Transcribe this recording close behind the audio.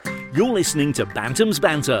You're listening to Bantam's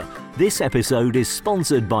Banter. This episode is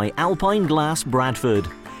sponsored by Alpine Glass Bradford.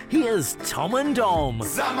 Here's Tom and Dom.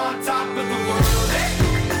 I'm on top of the world,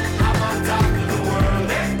 eh? I'm on top of the world,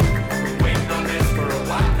 eh? Been waiting on this for a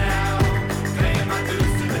while now. Paying my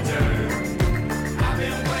dues to the dirt. I've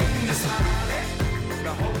been waiting this long, eh? Been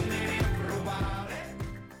holding it in for a while, eh?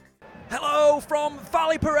 Hello from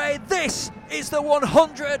Valley Parade. This is the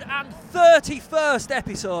 131st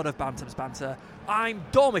episode of Bantam's Banter. I'm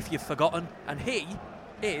Dom, if you've forgotten, and he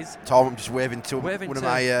is Tom. I'm just waving to one of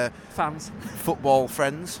my fans. Football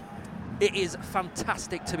friends. It is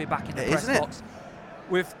fantastic to be back in the It press is, isn't it? box.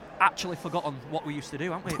 We've actually forgotten what we used to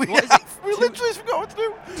do, haven't we? We What is it? We literally forgot what to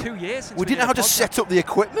do. 2 years since We didn't know how to did a set podcast. up the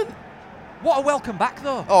equipment. What a welcome back,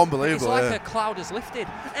 though. Oh, unbelievable, It's like yeah. a cloud has lifted,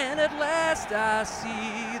 and at last I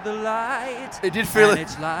see the light. It did feel and it.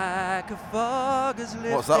 it's like a fog has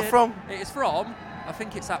lifted. What's that from? It is from, I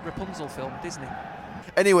think it's that Rapunzel film, Disney.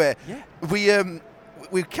 Anyway, Yeah.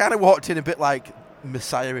 we kind of walked in a bit like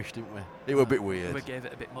Messiah-ish, didn't we? It was a bit weird. We gave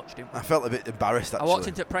it a bit much, didn't we? I felt a bit embarrassed, I actually. walked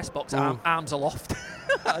into the press box, arms aloft.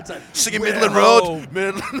 I'd say, Singing "We're Midland home." Road.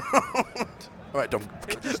 Midland Road. All right, Dom,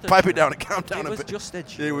 It was just a- pipe it down and calm down It a was bit. just a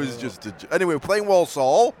It was joke. just a Anyway, we're playing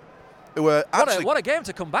Walsall, who were actually... What a game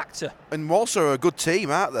to come back to. And Walsall are a good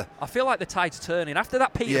team, aren't they? I feel like the tide's turning. After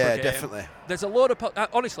that Peterborough Yeah, game, definitely. there's a load of...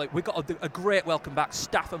 honestly, we've got a great welcome back.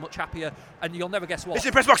 Staff are much happier, and you'll never guess what. It's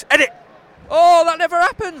in the press box. Edit! Oh, that never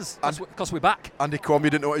happens! And- Because we're back. Andy Kwame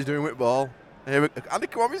didn't know what he's doing with the ball. Andy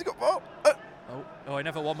Kwame's got ball. Oh, I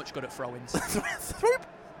never were much good at throw-ins.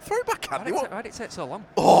 throw it back, Andy. What? Why did it take so long?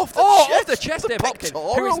 Off the Off the chest, Dave Hopkins, who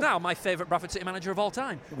pectoral. is now my favourite Bradford City manager of all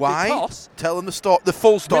time. Why? Because Tell them the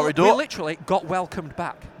full story, we don't. literally got welcomed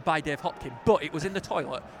back by Dave Hopkins, but it was in the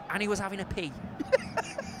toilet and he was having a pee.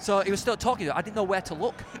 So he was still talking. I didn't know where to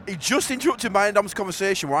look. He just interrupted my and Dom's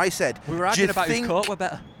conversation where I said, We were "Do you arguing about think?" whose coat were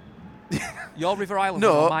better. Your River Island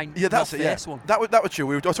one No, or mine? yeah, that's your it. Yeah, face one. that was true.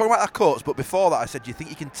 We were talking about our coats, but before that, I said, "Do you think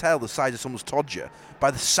you can tell the size of someone's todger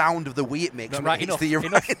by the sound of the wee it makes No, when right, it hits enough, the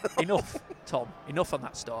enough, urinal?" enough, Tom. Enough on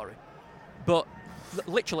that story. But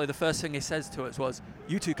literally, the first thing he says to us was,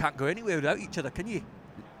 "You two can't go anywhere without each other, can you?"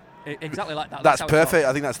 Exactly like that. That's how it perfect. talks.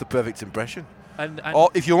 I think that's the perfect impression. And Or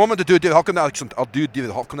if you want me to do a David Hopkins accent, I'll do a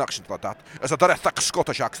David Hopkins accent like that. It's a very thick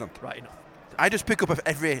Scottish accent. right, enough. I just pick up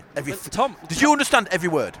every. Tom, Did you understand every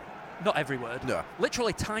word? Not every word. No.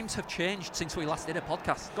 Literally, times have changed since we last did a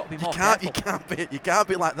podcast. Got to be more You careful. can't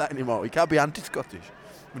be like that anymore. You can't be anti-Scottish.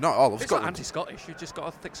 We're not all of It's not Scotland. anti-Scottish. You've just got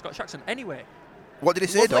a thick Scottish accent. Anyway, What did he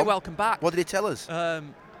say, lovely Dom? welcome back. What did he tell us?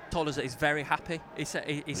 Told us that he's very happy. He said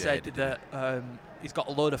he said did, that he's got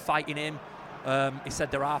a load of fight in him. He said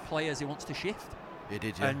there are players he wants to shift, He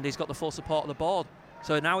did, yeah. and he's got the full support of the board.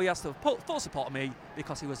 So now he has the full support of me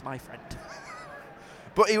because he was my friend.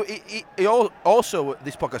 But he also,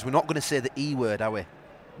 this podcast, we're not going to say the E word, are we?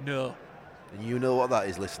 No. And you know what that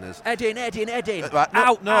is, listeners. Edding. Right, no,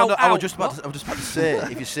 Out, no, out, no, I was out. just about to say,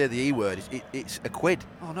 if you say the E word, it's a quid.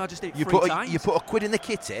 Oh no, I just did it You 3 put times. you put a quid in the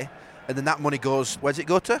kitty, and then that money goes. Where's it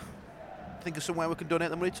go to? Think of somewhere we can donate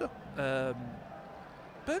the money to.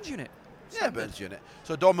 Burns unit. Yeah, Standard. Burns Unit.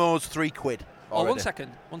 So Dom owes £3. Oh, already.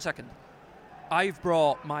 one second. I've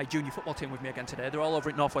brought my junior football team with me again today. They're all over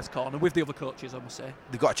at Northwest Corner with the other coaches, I must say.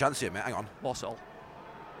 They've got a chance here, mate. Hang on. Walsall.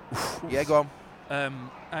 Yeah, go on.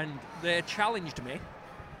 And they challenged me.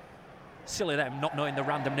 Silly them, not knowing the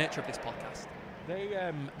random nature of this podcast.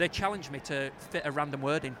 They challenged me to fit a random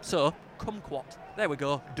word in. So, kumquat. There we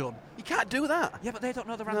go. Done. You can't do that. Yeah, but they don't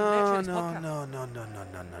know the random nature of this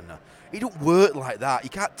podcast. No. It don't work like that. You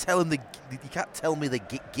can't tell him you can't tell me the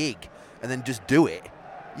gig and then just do it.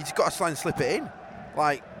 You just got to try and slip it in.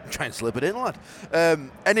 Like, try and slip it in, lad.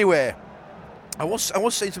 Anyway, I was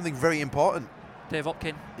saying something very important. Dave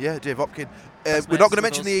Hopkins. Yeah, Dave Hopkins. Best We're not mates going to with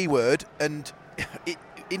mention us. the E word, and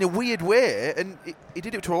in a weird way, and he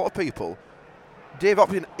did it to a lot of people. Dave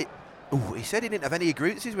Hopkins. He said he didn't have any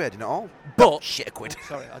grievances with it at all. But shit, a quid.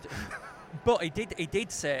 Sorry, but he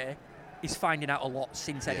did say he's finding out a lot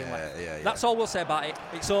since Eddie left. Yeah. That's all we'll say about it.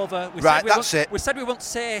 It's over. Right, that's it. We said we won't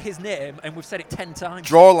say his name, and we've said it 10 times.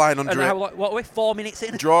 Draw a line under and it. now, what are we, 4 minutes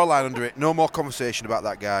in? Draw a line under it. No more conversation about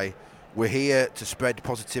that guy. We're here to spread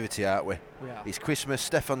positivity, aren't we? We are. It's Christmas.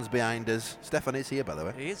 Stefan's behind us. Stefan is here, by the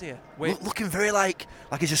way. He is here. Looking very like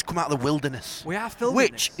he's just come out of the wilderness. We are filming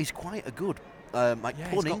Which this. is quite a good Yeah, pun, he's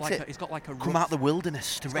got isn't like it? he's got like a Come rough, out of the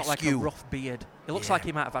wilderness to he's got like rescue. a rough beard. It looks Yeah. like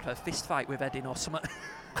he might have had a fist fight with Eddie or something.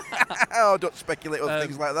 Oh, don't speculate on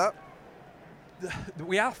things like that.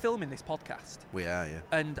 We are filming this podcast, We are, yeah.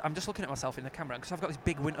 and I'm just looking at myself in the camera because I've got this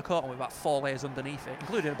big winter coat on with about 4 layers underneath it,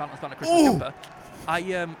 including a Bantam's Banter Christmas Ooh. jumper. I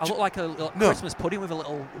look like a little No. Christmas pudding with a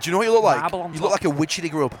little Do you know what you look like? marble on You top. look like a witchetty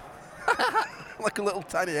grub. like a little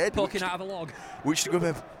tiny head. Poking out of a log. Which you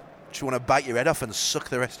want to bite your head off and suck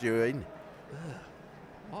the rest of you in.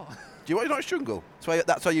 What? Do you want not jungle?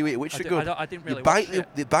 That's how you eat it. Which is good. I didn't really You bite watch it.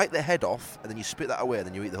 you bite the head off and then you spit that away and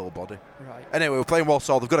then you eat the whole body. Right. Anyway, we're playing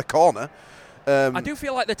Walsall. They've got a corner. I do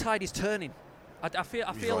feel like the tide is turning. I feel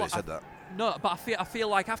You've like already said that. No, but I feel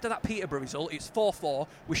like after that Peterborough result, it's 4-4.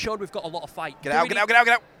 We showed we've got a lot of fight. Get out.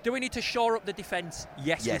 Do we need to shore up the defence?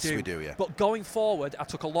 Yes, we do, yeah. But going forward, I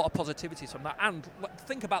took a lot of positivities from that. And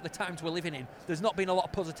think about the times we're living in. There's not been a lot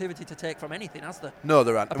of positivity to take from anything, has there? No,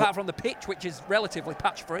 there aren't. Apart from the pitch, which is relatively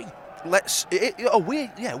patch-free.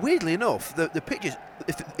 Weirdly enough, the pitches.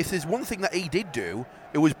 If there's one thing that he did do,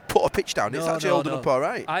 it was put a pitch down. It's actually holding up all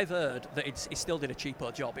right. I've heard that he still did a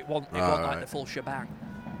cheaper job. It wasn't like the full shebang.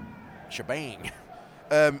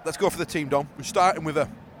 Let's go for the team, Dom. We're starting with a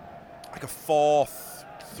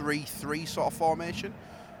 4-3-3 sort of formation.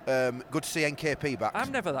 Good to see NKP back.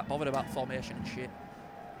 I'm never that bothered about formation and shit.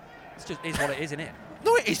 It's just is what it is, isn't it?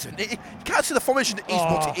 No, it isn't. You can't see the formation is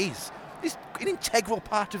what it is. It's an integral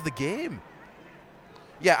part of the game.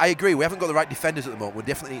 Yeah, I agree. We haven't got the right defenders at the moment. We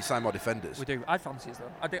definitely need to sign more defenders. We do. I fancy us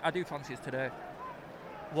though. I do fancy us today.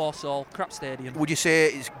 Walsall, crap stadium. Would you say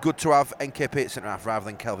it's good to have NKP at centre half rather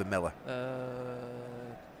than Kelvin Miller?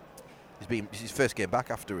 It's his first game back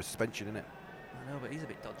after a suspension, isn't it? I know, but he's a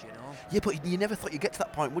bit dodgy, you know. Yeah, but you never thought you'd get to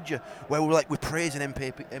that point, would you? Where we're praising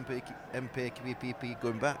MPKP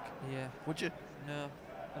going back. Yeah. Would you? No,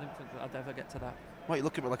 I didn't think that I'd ever get to that. Why are you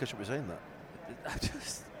looking at me like I should be saying that?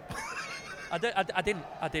 I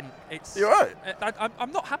didn't. It's. You're right.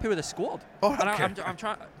 I'm not happy with the squad. Oh, And okay. I'm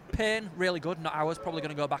trying. Payne, really good. Not ours. Probably going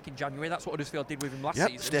to go back in January. That's what Huddersfield did with him last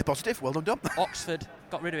season. Stay positive. Well done, Dom. Oxford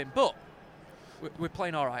got rid of him, but we're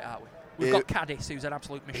playing all right, aren't we? We've got Cadiz, who's an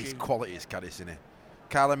absolute machine. His quality is Cadiz, isn't he?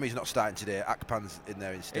 Carl Emery's not starting today. Akpan's in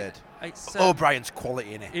there instead. It's O'Brien's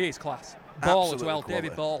quality, innit? He is class. Ball as Absolutely well. quality.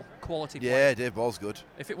 David Ball, quality player. Yeah, Dave Ball's good.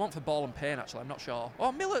 If it weren't for Ball and Payne, actually, I'm not sure.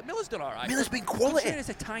 Oh, Miller's done all right. Miller's been quality. He's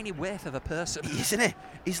a tiny waif of a person. He is, isn't he?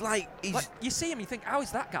 He's like you see him, you think, how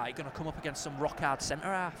is that guy going to come up against some rock-hard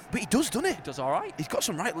centre-half? But he does, doesn't he? He does all right. He's got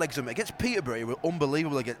some right legs on him. Against Peterborough, he was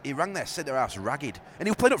unbelievable. He rang their centre-halves ragged. And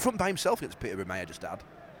he was playing up front by himself against Peterborough, may I just add.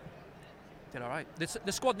 Did all right.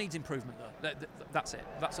 The squad needs improvement, though. That's it.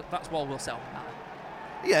 That's what we'll sell.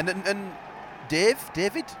 Yeah, and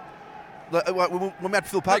David? Like, when we had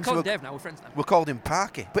Phil We Parkinson, call him Dave now. We're friends now. we called him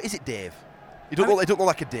Parky. But is it Dave? He don't look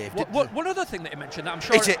like a Dave. One other thing that he mentioned that I'm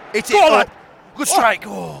sure... It's it. Go on, Oh, lad. good strike.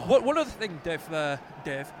 Oh. One other thing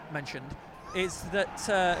Dave mentioned is that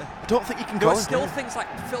I don't think you can there go are in. still things like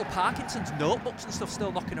Phil Parkinson's notebooks and stuff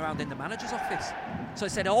still knocking around in the manager's office. So he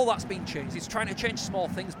said all that's been changed. He's trying to change small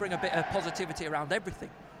things, bring a bit of positivity around everything.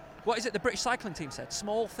 What is it the British cycling team said?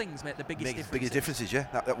 Small things make the biggest difference. Biggest differences, yeah.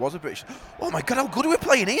 That was a British. Oh my God, how good are we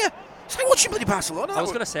playing here? It's like watching bloody Barcelona. I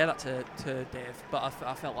was going to say that to Dave, but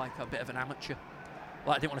I felt like a bit of an amateur.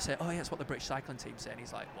 Like I didn't want to say, oh yeah, that's what the British cycling team said. And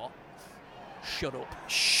he's like, what? Shut up.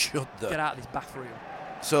 Shut the. Get out of this bathroom.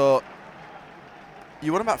 So,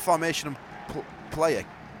 you want about formation and player?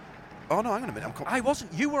 Oh no, hang on a minute. I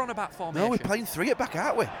wasn't. You were on about formation. No, we're playing three at back,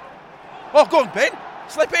 aren't we? Oh, go on, Ben.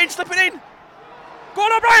 Slip it in. Go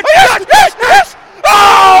on, O'Brien! Oh, yes!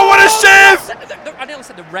 Oh, what a save! I nearly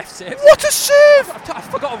said the ref saved. What a save! I've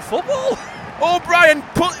forgotten football. O'Brien,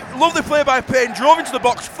 lovely play by Payne, drove into the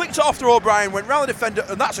box, flicked it off to O'Brien, went round the defender,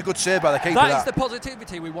 and that's a good save by the keeper. That is the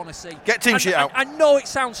positivity we want to see. Get team sheet out. I know it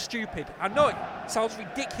sounds stupid. I know it sounds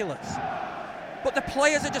ridiculous. But the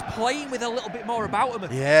players are just playing with a little bit more about them.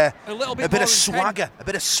 Yeah. A little bit A bit more of swagger. A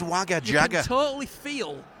bit of swagger, You Jagger. can totally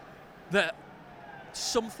feel that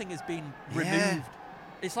something has been removed.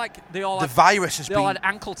 It's like they all The had, virus has they all been. had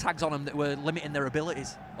ankle tags on them that were limiting their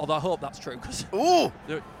abilities. Although I hope that's true because Oh!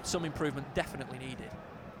 some improvement definitely needed.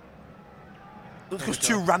 There's just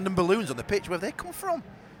two random balloons on the pitch. Where have they come from?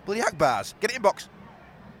 Bloody Akbars. Get it in box.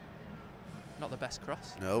 Not the best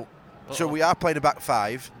cross. No. Uh-oh. So we are playing a back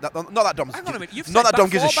five. Not that Dom's. Hang on a minute. You've not said that Dom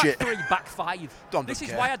back gives a four, shit. back three, back five. Dom This doesn't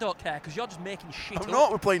is care. why I don't care because you're just making shit I'm up.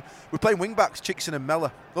 not. We're playing wing backs. Chickson and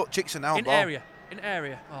Mellor. Look, Chickson now on In ball.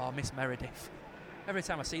 area. Oh, Miss Meredith. Every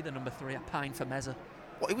time I see the number 3, I pine for Meza.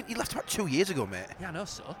 What, he left about 2 years ago, mate. Yeah, I know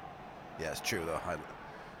so. Yeah, it's true though.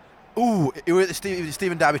 Ooh, he was at the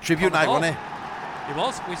Stephen Darby tribute night, wasn't he? He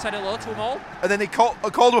was. We said hello to them all. And then they called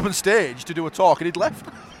him up on stage to do a talk, and he'd left.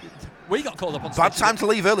 We got called up on stage. Bad time to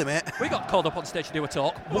leave early, mate. We got called up on stage to do a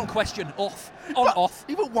talk. One question off. Off.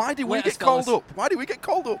 Even why did we Wait, get fellas. called up? Why did we get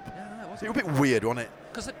called up? Yeah, it It was a bit weird, wasn't it?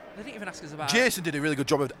 Because they didn't even ask us about Jason did a really good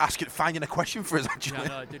job of finding a question for us, actually. Yeah,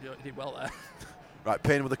 no, he did well there. Right,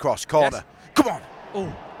 Payne with the cross, corner. Yes. Come on,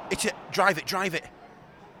 Oh, it's it. Drive it.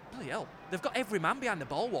 bloody hell. They've got every man behind the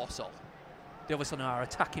ball, Walsall. They obviously know our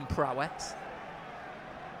attacking prowess.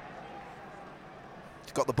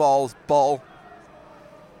 He's got the ball.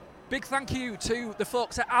 Big thank you to the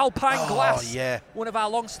folks at Alpine Glass, yeah. one of our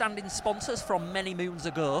long-standing sponsors from many moons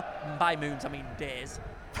ago. And by moons, I mean days,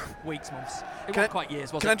 weeks, months. It wasn't quite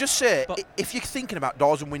years, was it? Can I just say, But- if you're thinking about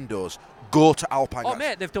doors and windows, go to Alpine Oh, Glass.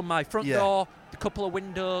 mate, they've done my front Yeah. door, a couple of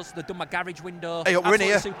windows, they've done my garage window. Hey, we're in Absolutely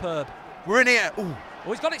here. superb. We're in here. Ooh. Oh,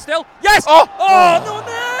 he's got it still. Yes! Oh! No one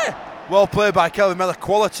there! Well played by Kelvin Miller.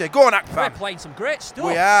 Quality. Go on, We're Akpan. playing some great stuff.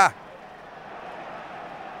 We are.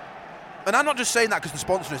 And I'm not just saying that because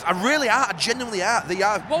they're sponsoring us. I really are. I genuinely are. They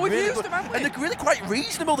are. Well, we've really used good. them, haven't we? And they're really quite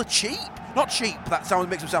reasonable. They're cheap. Not cheap. That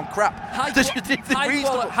makes them sound crap. High, They're high,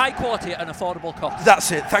 reasonable. high quality at an affordable cost.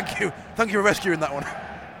 That's it. Thank you. Thank you for rescuing that one.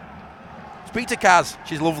 Speak to Kaz.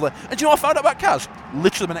 She's lovely. And do you know what I found out about Kaz?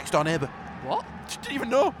 Literally my next door neighbour. What? She didn't even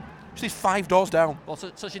know. She's 5 doors down. Well,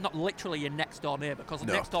 so she's not literally your next door neighbour, because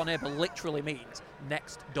No. next door neighbour literally means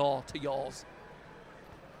next door to yours.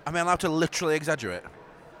 Am I allowed to literally exaggerate?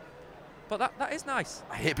 But that is nice.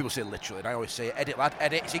 I hate people say literally, and I always say, edit, lad,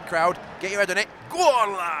 edit, it's in crowd, get your head on it, go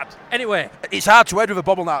on, lad. Anyway, It's hard to head with a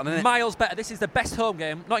bobble now, isn't it? miles better. This is the best home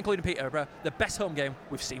game, not including Peterborough, the best home game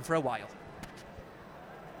we've seen for a while.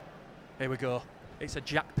 Here we go. It's a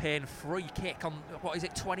Jack Payne free kick on, what is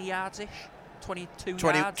it, 20 yards-ish? 22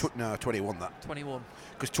 yards? 21 that. 21.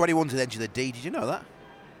 Because 21's the edge of the D, did you know that?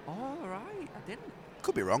 Oh, right, I didn't.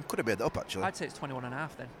 Could be wrong, could have made that up actually. I'd say it's 21 and a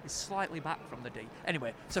half then. It's slightly back from the D.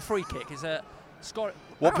 Anyway, it's a free kick. It's a score.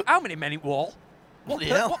 What How many men in wall? Bloody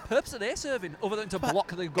hell. What purpose are they serving other than to block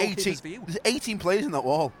the 18, goalkeeper's view? there's 18 players in that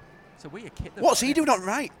wall. It's a weird kit. they've What's got he there. doing on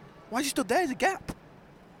right? Why is he stood there? There's a gap.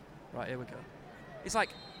 Right, here we go. It's like,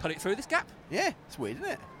 put it through this gap. Yeah, it's weird, isn't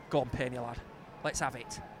it? Go on, Payne, you lad. Let's have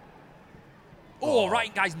it. Oh, right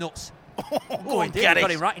in guy's nuts. Go Oh, on, he did. get He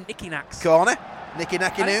got it. him right in Nicky Knacks. Corner. Nicky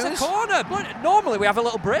Nacky And it's News. a corner. Normally we have a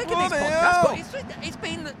little break in these Bloody podcasts, hell. but it's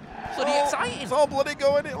been bloody exciting. It's all bloody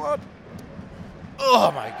going, it, lad.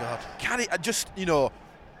 Oh, my God. Can it, I just, Hang on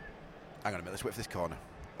a minute, let's wait for this corner.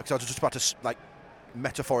 Because I was just about to,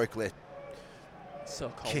 metaphorically It's so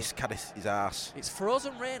cold. kiss Caddis' ass. It's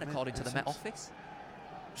frozen rain, according to the Met Office.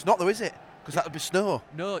 It's not though, is it? Because that would be snow.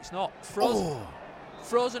 No, it's not. Frozen. Oh.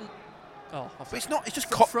 Frozen. Oh, But it's not, it's just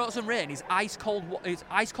frozen rain is ice cold. It's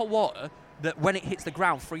ice cold water that, when it hits the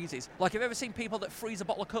ground, freezes. Like, have you ever seen people that freeze a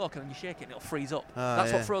bottle of Coke and then you shake it and it'll freeze up?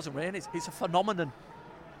 That's yeah. what frozen rain is. It's a phenomenon.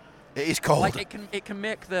 It is cold. Like, it can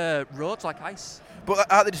make the roads like ice. But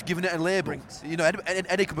aren't they just giving it a label? Drinks.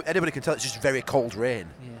 Anybody can tell it's just very cold rain.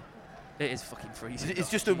 Yeah. It is fucking freezing. It's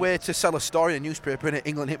though. just a way to sell a story in a newspaper, innit?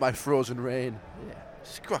 England hit by frozen rain. Yeah.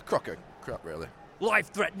 It's crock of crap, really.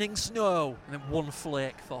 Life-threatening snow, and then one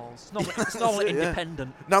flake falls. It's normally it, yeah.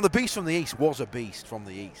 independent. Now, the beast from the east was a beast from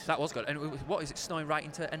the east. That was good. And what is it snowing right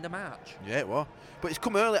into end of March? Yeah, it was. But it's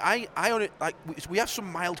come early. I only, we have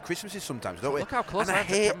some mild Christmases sometimes, don't we? Look how close And I am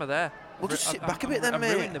to the camera there. We'll just sit back a I'm- bit then, I'm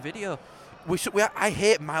mate. ruining the video. I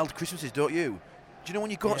hate mild Christmases, don't you? Do you know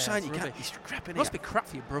when you go Yeah, outside, it's you can't, rubbish. it's crap in It must here. be crap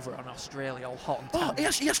for your brother on Australia, all hot and Oh, tan. he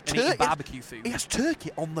has and eating turkey. barbecue food. He has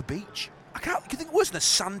turkey on the beach. Can you think worse than a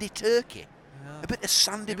sandy turkey? Yeah. A bit of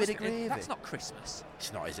sandy It bit must- of gravy. That's not Christmas.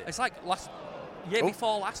 It's not, is it? It's like year Oh.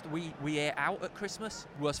 before last, we ate out at Christmas.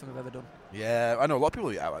 Worst thing I've ever done. Yeah, I know a lot of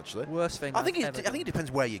people eat out actually. Worst thing I think I've ever done. it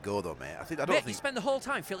depends where you go though, mate. I don't Mate, you think. spend the whole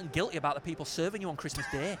time feeling guilty about the people serving you on Christmas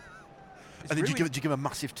Day. It's And then do you ruined. give him a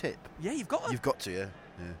massive tip? Yeah, you've got to. You've got to, yeah.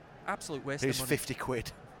 Absolute waste Here's of money. 50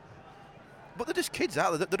 quid. But they're just kids,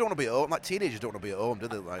 aren't they? They don't want to be at home. Like teenagers don't want to be at home, do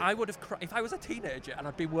they? Like, I would have if I was a teenager and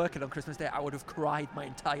I'd been working on Christmas Day, I would have cried my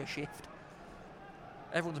entire shift.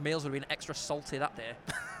 Everyone's meals would have been extra salty that day.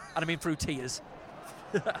 And I mean through tears.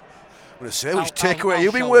 I'm going to say, which I'll takeaway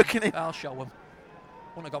you've been show working 'em. in? I'll show them.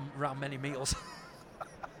 Wouldn't have gone round many meals.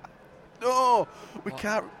 No, we What?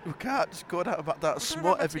 can't just go down about that We're going smut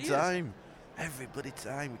round every tears. time. Every bloody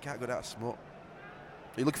time. We can't go down smut.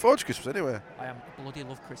 Are you looking forward to Christmas anyway? I am bloody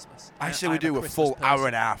love Christmas. I say I'm we do a Christmas full person. hour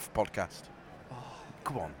and a half podcast.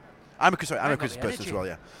 Come on. I'm a Christmas got the person as energy. well,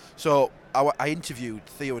 yeah. So I interviewed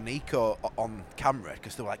Theo and Nico on camera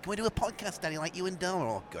because they were like, "Can we do a podcast, Daddy, like you and Dom?"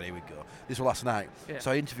 Oh God, here we go. This was last night. Yeah.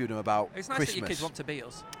 So I interviewed them about It's nice Christmas. that your kids want to be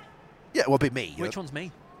us. Yeah, well, it'd be me. Which one's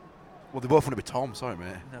me? Well, they both want to be Tom. Sorry,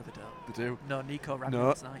 mate. No, they don't. They do. No, Nico ran No. me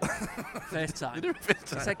last night. First time. They do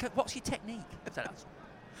first I time. said, "What's your technique?" I said,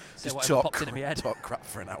 "Say Just whatever pops into my head." talk crap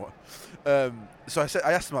for an hour. So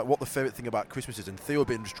I asked them like what the favourite thing about Christmas is, and Theo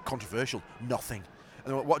being just controversial, nothing. And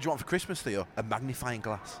they went, "What do you want for Christmas, Theo?" A magnifying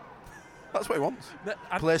glass. That's what he wants.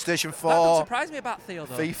 PlayStation 4, That doesn't surprise me about Theo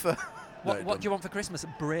though. FIFA. No, What do you want for Christmas?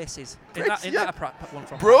 Braces. Braces, Isn't yeah. that a one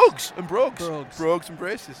from Brogues and brogues. Brogues. Brogues and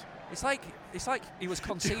braces. It's like he was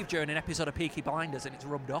conceived during an episode of Peaky Blinders and it's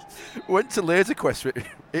rubbed off. Went to Laser Quest. It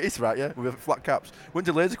is right, yeah, with flat caps. Went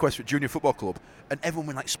to Laser Quest at Junior Football Club, and everyone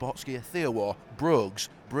went like sports gear. Theo wore brogues,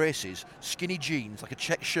 braces, skinny jeans, like a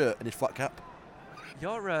check shirt, and his flat cap.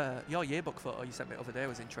 Your yearbook photo you sent me over there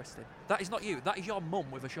was interesting. That is not you. That is your mum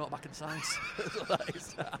with a short back and sides. That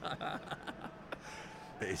is.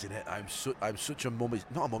 It is, isn't it? I'm such a mummy's,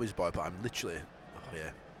 not a mummy's boy, but I'm literally, oh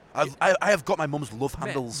yeah. I have got my mum's love Mate,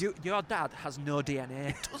 handles. your dad has no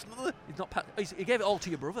DNA. Doesn't He's not. He gave it all to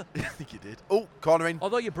your brother. I think he did. Oh, cornering.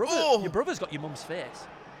 Although your brother's got your mum's face.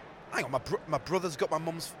 Hang on, my brother's got my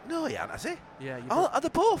mum's. No, he hasn't, has he? Yeah. Your Oh, are they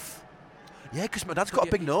both? Yeah, because my dad's got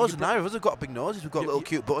a big nose, and neither of us have got big noses. We've got little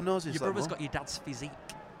cute button noses. Your like brother's mum. got your dad's physique,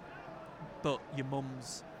 but your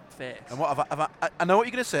mum's face. And what I know what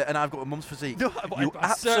you're going to say, and I've got my mum's physique. No, You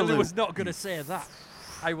I certainly was absolute- not going to say that.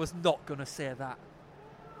 I was not going to say that.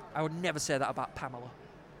 I would never say that about Pamela.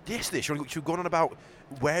 Yesterday, she was going on about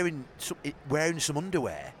wearing some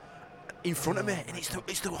underwear in front of me, and it's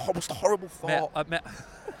the most horrible thought. Mate,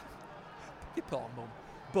 you poor mum.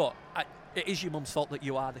 But it is your mum's fault that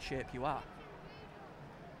you are the shape you are.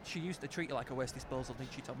 She used to treat you like a waste disposal,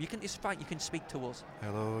 didn't she, Tom? It's fine. You can speak to us.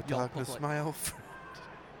 Hello, Your darkness, public. my old friend.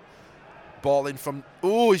 Ball in from.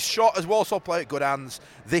 Oh, he's shot as Walsall play it. Good hands.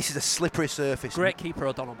 This is a slippery surface. Great keeper,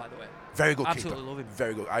 O'Donnell, by the way. Very good Absolutely keeper. love him.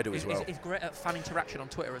 Very good. I do as well. He's great at fan interaction on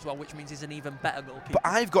Twitter as well, which means he's an even better goalkeeper. But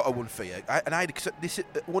I've got a one for you. A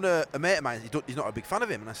mate of mine, he's not a big fan of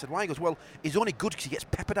him, and I said, why? He goes, well, he's only good because he gets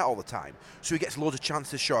peppered at all the time, so he gets loads of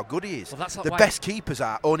chances to show how good he is. Well, that's not the why- best keepers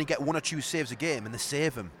only get 1 or 2 saves a game, and they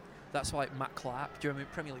save them. That's why Matt Clark, during the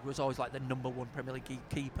Premier League, was always like the #1 Premier League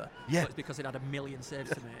keeper. Yeah. But it's because he'd had a million saves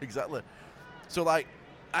to make. Exactly. So, like,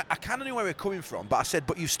 I kind of knew where we were coming from, but I said,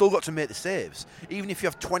 but you've still got to make the saves. Even if you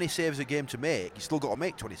have 20 saves a game to make, you still got to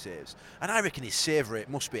make 20 saves. And I reckon his save rate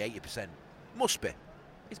must be 80%. Must be.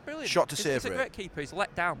 He's brilliant. Shot to He's save a rate. great keeper. He's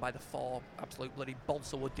let down by the 4 absolute bloody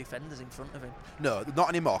balsa wood defenders in front of him. No, not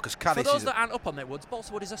anymore, because For Caddis those is... that aren't up on their woods,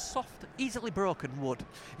 balsa wood is a soft, easily broken wood.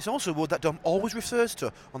 It's also a word that Dom always refers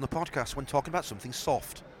to on the podcast when talking about something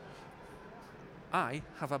soft. I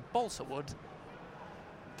have a balsa wood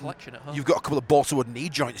collection at home. You've got a couple of balsa wood knee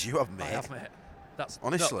joints, you have, mate. I have, mate. That's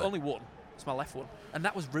Honestly? no, only one. It's my left one, and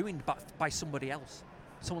that was ruined by somebody else.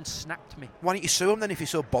 Someone snapped me. Why don't you sue him then if you're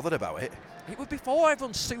so bothered about it? It was before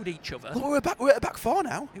everyone sued each other. Look, we're at the back 4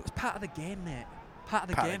 now. It was part of the game, mate. Part of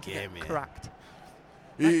the Part game. of the to get game, yeah. Cracked.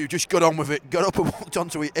 You just got on with it. Got up and walked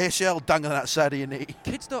onto it. ACL dangling outside of your knee.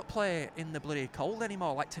 Kids don't play in the bloody cold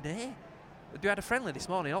anymore, like today. We had a friendly this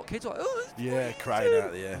morning. All kids were like, oh, it's Yeah, freezing." crying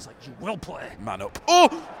out, yeah. I was like, you will play. Man up. Oh!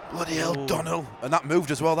 Bloody hell, Oh. Donnell. And that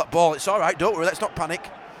moved as well, that ball. It's all right, don't worry, let's not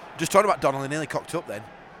panic. Just talking about Donnell, he nearly cocked up then.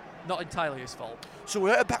 Not entirely his fault. So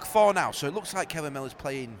we're at a back 4 now, so it looks like Kevin Miller's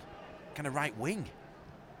playing kind of right wing.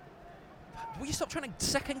 Will you stop trying to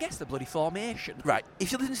second guess the bloody formation? Right,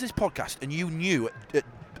 if you listen to this podcast and you knew at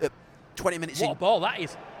 20 minutes What a in... ball that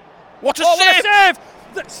is. What a Oh, save!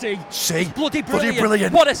 what a save! See, See? bloody brilliant.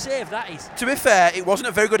 brilliant. What a save that is. To be fair, it wasn't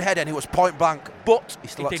a very good head and it was point blank, but he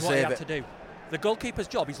still He had did to what he save had it. to do. The goalkeeper's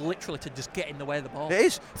job is literally to just get in the way of the ball. It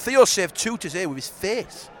is. Theo saved 2 today with his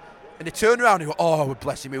face. And he turned around and he went, oh,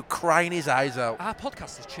 bless him, he was crying his eyes out. Our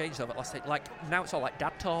podcast has changed over last night. Like, now it's all like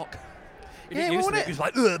dad talk. It Yeah, didn't used to wasn't be. it? It was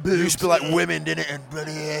like, It used to be like women, didn't it? And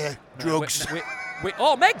bloody drugs.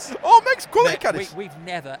 Oh, Megs! Oh, Meg's quality, Mate, Caddis. we've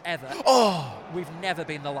never, ever, Oh, we've never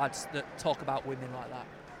been the lads that talk about women like that.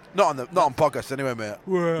 not on podcasts anyway, mate.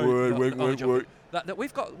 Only joking. That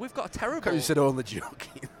we've got a terrible. Because you said only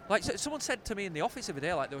joking. Like someone said to me in the office the other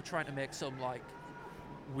day, like they were trying to make some like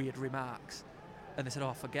weird remarks, and they said,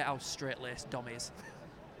 "Oh, forget how straight-laced Dom is."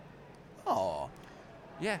 Oh,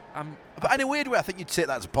 Yeah, but in a weird way, I think you'd take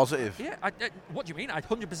that as a positive. yeah. What do you mean? I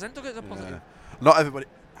 100% took it as a positive. Yeah. Not everybody.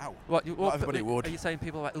 Ow. What? Not everybody would. Are you saying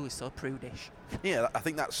people are like, "Oh, he's so prudish"? Yeah, I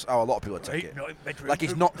think that's how a lot of people would take it. No, in bedroom. Like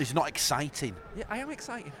he's not exciting. Yeah, I am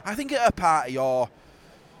excited. I think at a party you're.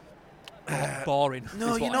 Boring.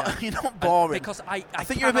 No, is you're what I not. am. You're not boring. Because I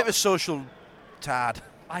think you're a bit of a cannot- social tad.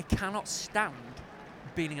 I cannot stand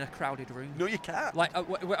being in a crowded room. No, you can't. Like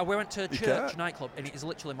we went to a You church can't. nightclub, and it is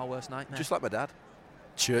literally my worst nightmare. Just like my dad.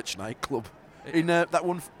 Church nightclub. It- In that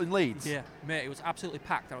one in Leeds. Yeah, mate, it was absolutely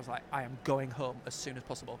packed. I was like, I am going home as soon as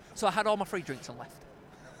possible. So I had all my free drinks and left.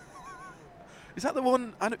 Is that the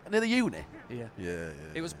one near the uni? Yeah. Yeah.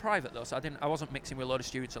 It was private though, so I wasn't mixing with a load of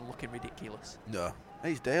students and looking ridiculous. No.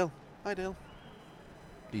 Hey, it's Dale. Hi, Dale.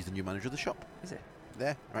 He's the new manager of the shop. Is it?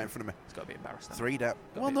 There, right in front of me. It's got to be embarrassing. 3 down.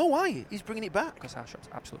 Got Well, me. no, why? He's bringing it back. Because our shop's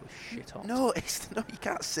absolutely shit hot. No, no, you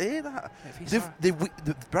can't say that. If he's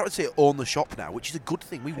The Bradford say own the shop now, which is a good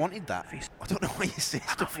thing. We wanted that. I don't know why you say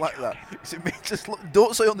stuff like that. 'Cause it makes us look.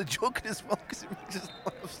 Don't say on the joke as well, because it makes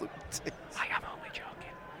us look tits. I am only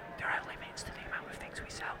joking. There are limits to the amount of things we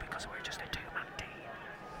sell because we're just a two-man team.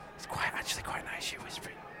 It's actually quite nice you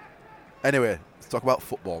whispering. Anyway, let's talk about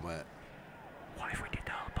football, mate. What if we did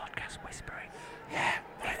the whole podcast whispering? Yeah,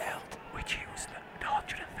 right out. We choose the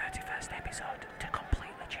 131st episode to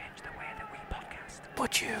completely change the way that we podcast.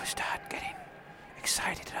 But you start getting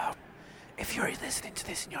excited now. If you're listening to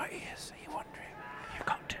this in your ears, are you wondering? You've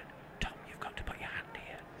got to, Tom, you've got to put your hand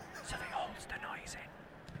here so that it holds the noise in.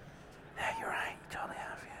 Yeah, you're right. You totally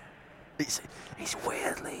have, yeah. It's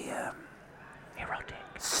weirdly Erotic.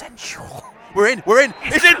 sensual. We're in.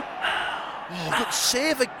 It's in. Oh, good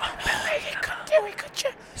save. You couldn't do it, could you?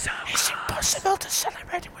 So It's impossible to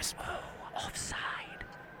celebrate it with small. offside.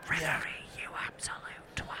 Referee, you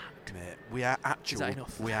absolute twat. Mate, we are actual.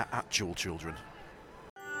 enough? We are actual children.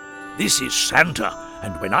 This is Santa,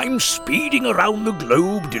 and when I'm speeding around the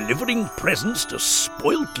globe delivering presents to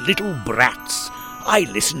spoilt little brats, I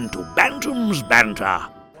listen to Bantam's banter.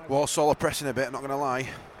 Walsall are pressing a bit. I'm not going to lie.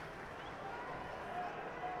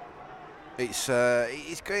 It's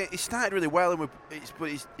started really well, and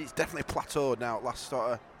it's definitely plateaued now. Last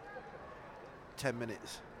sort of 10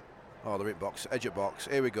 minutes. Oh, they're in box, edge of box.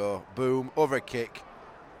 Here we go. Boom, over a kick.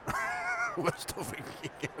 Worst over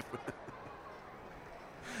kick ever.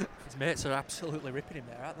 His mates are absolutely ripping him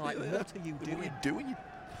there, aren't they? Like, what are you What are you doing? doing?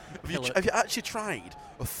 Pillar. Have you actually tried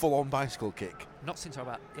a full-on bicycle kick? Not since I'm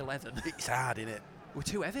about 11. It's hard, isn't it? We're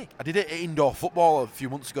too heavy. I did it at indoor football a few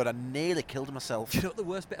months ago, and I nearly killed myself. Do you know what the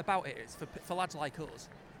worst bit about it is for lads like us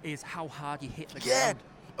is how hard you hit the Yeah. ground.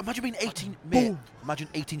 Imagine being 18, Mate. boom. Imagine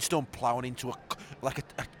 18 stone ploughing into a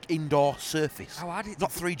indoor surface. How hard is it?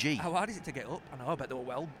 Not to- 3G. How hard is it to get up? I know. I bet they were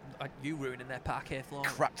well. You ruining their parquet floor.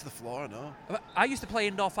 Crack to the floor, I know. I used to play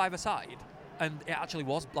indoor five-a-side, and it actually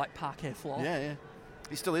was like parquet floor. Yeah, yeah.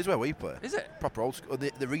 It still is where we play. Is it? Proper old school. They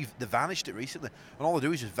varnished it recently, and all they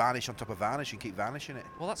do is just varnish on top of varnish and keep varnishing it.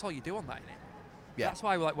 Well, that's all you do on that, innit? Yeah. That's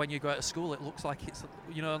why, like, when you go to school, it looks like it's,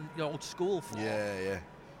 you know, your old school floor. Yeah, yeah.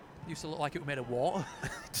 Used to look like it was made of water.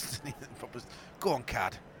 Just need proper- Go on,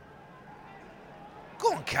 Cad.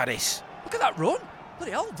 Go on, Caddis. Look at that run.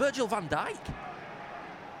 Bloody hell, Virgil van Dijk.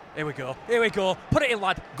 Here we go. Here we go. Put it in,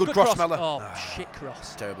 lad. Good cross, cross. Mellor. Oh, Ah. shit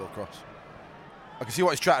cross. Terrible cross. I can see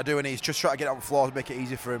what he's trying to do, and he's just trying to get it on the floor to make it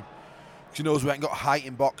easy for him. Because he knows we ain't got height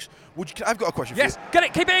in box. I've got a question Yes, for get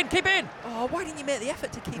it. Keep it in. Keep it in. Oh, why didn't you make the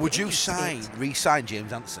effort to keep you. it Would in? you re-sign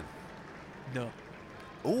James Anson? No.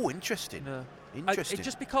 Oh, interesting. No. Interesting. It's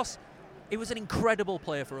just because he was an incredible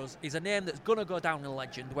player for us. He's a name that's going to go down in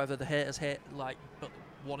legend, whether the haters but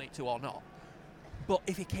want it to or not. But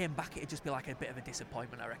if he came back, it'd just be like a bit of a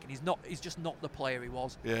disappointment, I reckon. He's just not the player he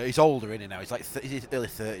was. Yeah, he's older, isn't he, now? He's like he's early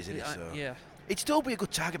 30s, isn't he? So. Yeah. He'd still be a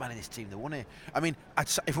good target man in this team, though, wouldn't he? I mean,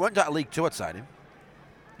 if we went down to League Two, I'd sign him.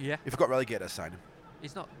 Yeah. If we got relegated, I'd sign him.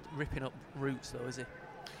 He's not ripping up roots, though, is he?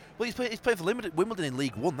 Well, he's playing for Wimbledon in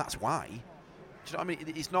League One, that's why. Do you know what I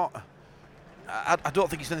mean? It's not... I don't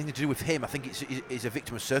think it's anything to do with him. I think he's a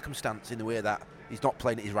victim of circumstance in the way that he's not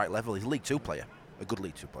playing at his right level. He's a League Two player, a good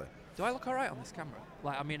League Two player. Do I look all right on this camera?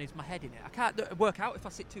 Like, I mean, is my head in it? I can't work out if I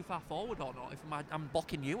sit too far forward or not, if I'm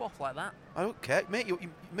blocking you off like that. I don't care. Mate,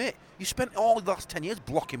 you spent all the last 10 years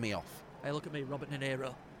blocking me off. Hey, look at me, Robert De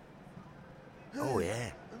Niro. Oh,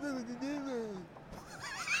 yeah.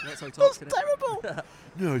 That's how he talks, That's isn't it? terrible.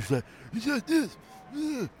 No, it's like this.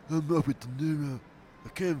 Yeah, I'm Robert De Niro. I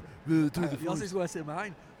came to do the Yours is worse than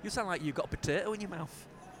mine. You sound like you've got a potato in your mouth.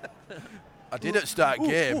 I did at start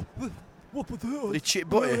game. What potato? The chip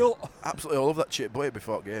butty. Absolutely, I love that chip butty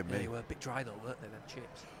before game, Yeah, mate. you were a bit dry though, weren't they, them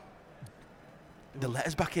chips? The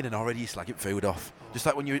letter's back in and already you're slagging food off. Just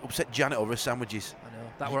like when you upset Janet over her sandwiches. I know.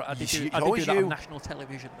 That were, I did It's do, I did always do that you. on national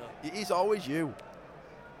television though. It is always you.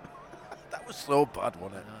 That was so bad,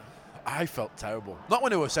 wasn't it? I know. I felt terrible. Not when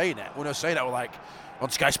they were saying it. When they were saying it, I was like, on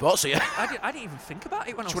Sky Sports here. I didn't even think about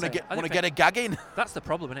it when Just I was want to saying it. I didn't get a gag in. think- That's the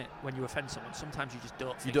problem, innit? When you offend someone, sometimes you just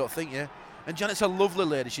don't You think. don't think, yeah. And Janet's a lovely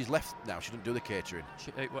lady. She's left now. She doesn't do the catering.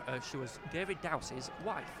 She was David Dowse's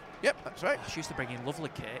wife. Yep, that's right. She used to bring in lovely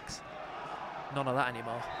cakes. None of that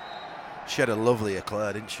anymore. She had a lovely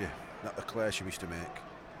eclair, didn't she? That eclair she used to make.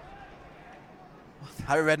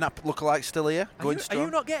 Harry Redknapp lookalike still here, going Are strong.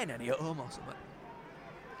 you not getting any at home or something?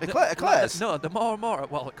 Eclairs? No, the more and more.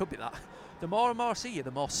 Well, it could be that. The more and more I see you, the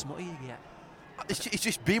more smutty you get. It's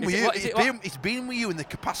just being Is with it you. what- is it what- It's being with you in the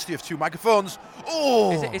capacity of 2 microphones.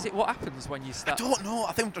 Oh! Is it what happens when you I start? don't know.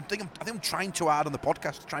 I think I'm trying too hard on the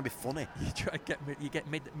podcast to try and be funny. You try to get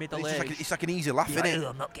middle It's, just like, age. it's like an easy laugh, You're isn't like, it? "Oh,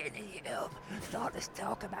 I'm not getting it enough. Start to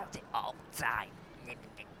talk about it all the time.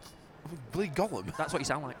 Bleed Gollum. That's what you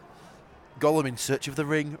sound like. Gollum in search of the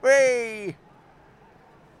ring. Hey!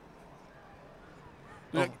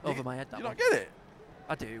 Over my head. That You one. don't get it?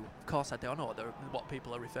 I do. Of course I do. I know what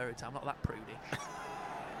people are referring to. I'm not that prudish.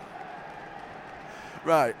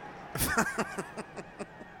 Right.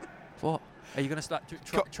 What? Are you going to start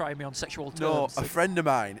trying me on sexual No, terms? a friend of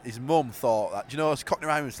mine, his mum thought that. Do you know it's Cockney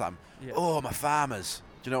Rhyming Slam? Yeah. Oh, my farmers.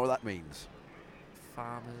 Do you know what that means?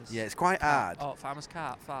 Farmers. Yeah, it's quite hard. Oh, farmer's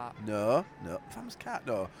cart, fart. No, farmers can't.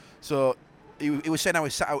 No. So he was saying how he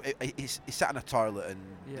sat out. He sat in a toilet and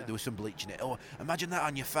Yeah. there was some bleach in it. Oh, imagine that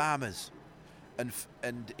on your farmers, and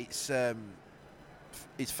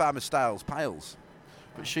it's Farmer Styles piles,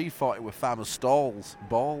 but she thought it were Farmer Stalls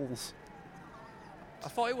balls. I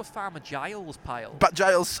thought it was Farmer Giles pile. But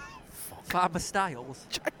Giles, Farmer Styles.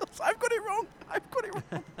 Giles, I've got it wrong.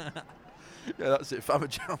 Yeah, that's it. Farmer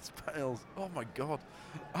Giles piles. Oh my God,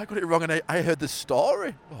 I got it wrong, and I heard the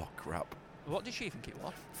story. Oh crap. What did she think it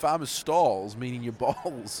was? Farmer's stalls, meaning your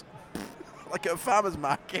balls. Like at a farmer's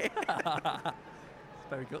market.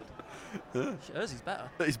 Very good. Hers is better.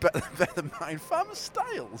 It's better than mine. Farmer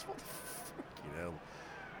Styles. What the fucking hell?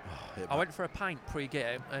 Oh, I went for a pint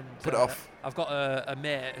pre-game and Put it off. I've got a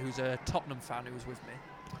mate who's a Tottenham fan who was with me,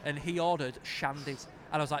 and he ordered shandies,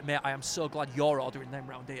 and I was like, mate, I am so glad you're ordering them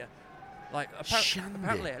round here. Like Shandy?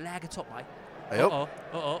 apparently a lager top, mate. Hey up.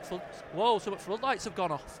 Whoa, some floodlights have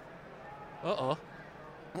gone off.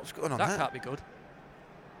 What's going on That there? can't be good.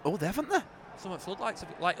 Oh, they haven't they? Some floodlights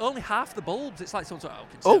have like only half the bulbs. It's like someone's like,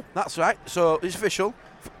 Oh, that's right. So it's official.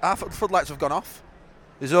 Half of the floodlights have gone off.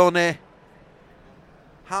 There's only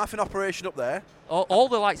half in operation up there. all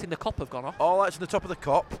the lights in the cop have gone off. All lights on the top of the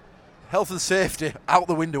cop. Health and safety out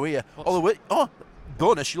the window here. All the way. Oh,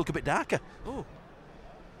 bonus, you look a bit darker. Oh,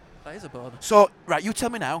 that is a bonus. So, right, you tell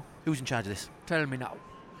me now who's in charge of this. Tell me now.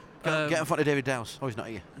 Get in front of David Dowse. Oh, he's not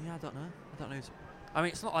here. Yeah, I don't know. I mean,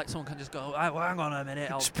 it's not like someone can just go, well, hang on a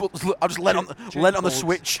minute. I'll just let on the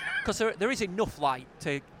switch. Because there is enough light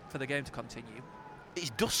for the game to continue. It's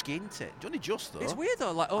dusky, isn't it? Only just though. It's weird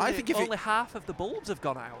though. Like I think if only half of the bulbs have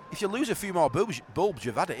gone out. If you lose a few more bulbs,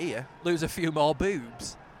 you've had it here. Lose a few more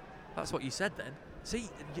boobs. That's what you said then. See,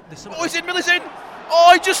 there's some. Oh, he's in, Miller's in.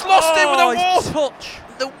 Oh, he just lost it with a his wall. touch.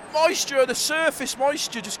 The moisture, the surface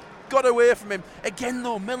moisture just got away from him. Again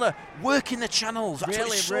though, Miller working the channels. That's what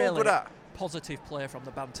he's so Really good at. positive play from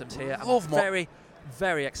the Bantams here. Love I'm mo- very,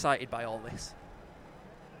 very excited by all this.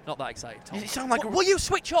 Not that excited, Tom. You sound like Will you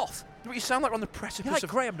switch off? You sound like we're on the You're precipice like of.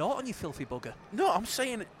 Graham Norton, you filthy bugger. No, I'm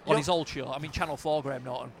saying. On his old show. I mean, Channel 4 Graham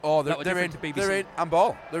Norton. Oh, That were they're in. different to BBC. They're in. And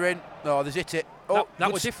ball. They're in. No, there's it. Oh, That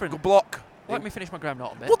good was different. Good block. Let me finish my Graham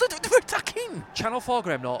Norton bit. Well, they're attacking. Channel 4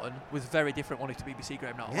 Graham Norton was very different one to BBC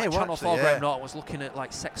Graham Norton. Yeah, Like well, Channel actually, 4 yeah. Graham Norton was looking at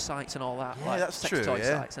like sex sites and all that. Yeah, like that's sex true, toy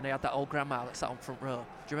yeah. sites, and they had that old grandma that sat on front row.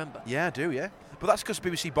 Do you remember? Yeah, I do. Yeah, but that's because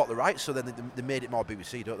BBC bought the rights, so then they made it more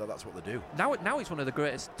BBC. Don't they? That's what they do. Now he's one of the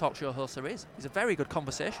greatest talk show hosts there is. He's a very good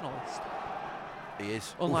conversationalist. He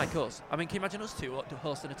is. Unlike us. I mean, can you imagine us two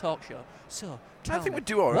hosting a talk show? So, tell think me, we'd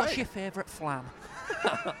do all what's right. your favourite flan?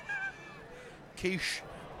 Quiche.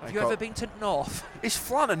 Have you ever been to North? Is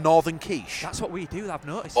flan a northern quiche? That's what we do, I've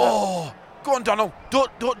noticed. Oh, go on, Donald. Don't.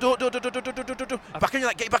 Back in your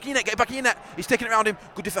net. Get back in your net. Get back in your net. He's taking it around him.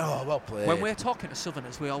 Good defense. Oh, well played. When we're talking to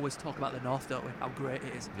Southerners, we always talk about the North, don't we? How great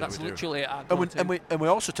it is. Yeah, That's we do. literally our and go-to. we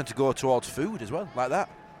also tend to go towards food as well, like that.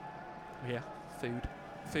 Yeah,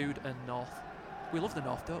 food and North. We love the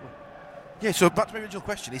North, don't we? Yeah. So back to my original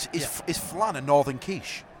question: Is flan a northern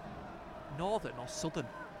quiche? Northern or Southern?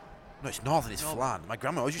 No, it's northern. It's Northern. flan. My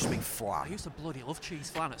grandma always used to make I flan. used to bloody love cheese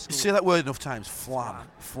flan at You school. say that word enough times. Flan.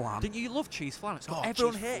 Didn't you love cheese flan at school? Oh,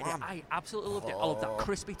 Everyone cheese hated flan. it. I absolutely loved it. I loved that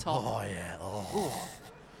crispy top. Oh yeah. Oh.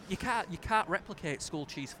 You can't replicate school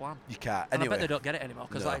cheese flan. You can't. And Anyway. I bet they don't get it anymore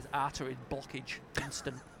because No. that is artery blockage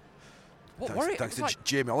instant. What Thanks, were it? thanks It to was like,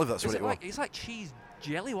 Jamie Oliver. That's what it was. it's like cheese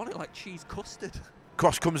jelly, wasn't it? Like cheese custard.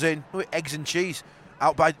 Cross comes in. Oh, eggs and cheese.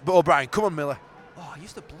 Out by O'Brien. Come on, Miller. Oh, I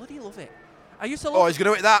used to bloody love it. I used to Oh, love. he's going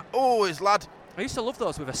to hit that. Oh, his lad. I used to love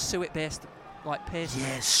those with a suet based like pastry.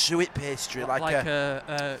 Yeah, suet pastry. Like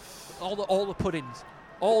all the puddings.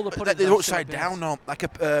 All the puddings. they're are upside suet-based. down, no. Like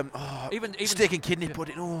a Even steak and kidney yeah.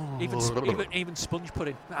 pudding. Oh. Even sponge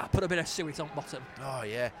pudding. Put a bit of suet on bottom. Oh,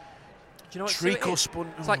 yeah. Do you know what suet Treacle is? sponge.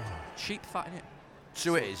 It's like sheep fat in it.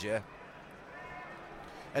 Suet is, yeah.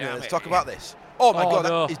 Anyway, Yeah, let's mate, talk yeah. about this. Oh, my Oh, God.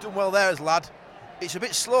 no. He's done well there, his lad. It's a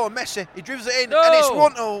bit slow and messy. He dribbles it in, No! and it's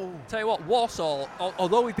 1-0. Tell you what, Walsall,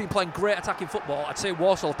 although we've been playing great attacking football, I'd say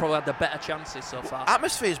Walsall probably had the better chances so far.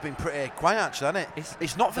 Atmosphere's been pretty quiet, actually, hasn't it?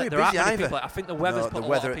 It's not very there busy aren't many either. people. I think the weather's put a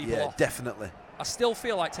lot of people off. Definitely. I still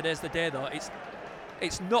feel like today's the day, though.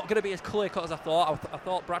 It's not going to be as clear-cut as I thought. I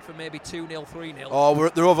thought Bradford maybe 2-0, 3-0. Oh,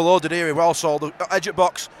 they're overloaded here. Walsall, the edge at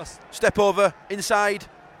box, step over, inside,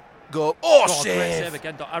 goal. Oh, Great save! save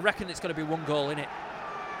again. I reckon it's going to be 1 goal in it.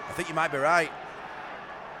 I think you might be right.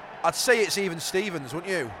 I'd say it's even Stevens,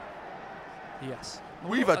 wouldn't you? Yes.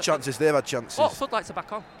 We've had chances, they've had chances. Oh, floodlights are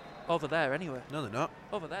back on. Over there, anyway. No, they're not.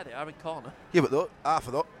 Over there they are in corner. Yeah, but half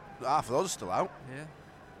of those are still out. Yeah.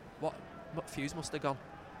 What fuse must have gone?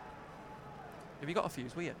 Have you got a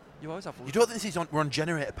fuse, will you? You always have one. You don't think we're on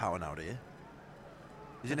generator power now, do you?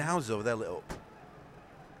 He's in the houses over there lit up.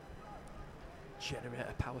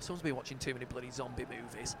 Generator power. Someone's been watching too many bloody zombie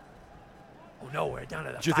movies. Oh no, we're down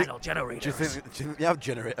at Do the you final think- generator. Do you think you have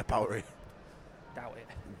generator power here? Doubt it.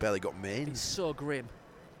 Barely got mains. It's so grim.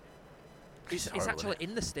 It's horrible, actually isn't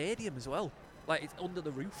in the stadium as well. Like, it's under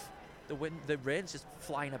the roof. The rain's just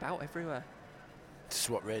flying about everywhere. This is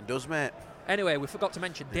what rain does, mate. Anyway, we forgot to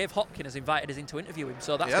mention Dave Hopkin has invited us in to interview him,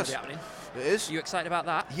 so that's going to Yes. be happening. It is. Are you excited about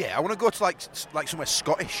that? Yeah, I want to go to like somewhere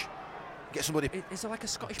Scottish. Get somebody Is there like a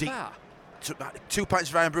Scottish Deep- bar? 2 pints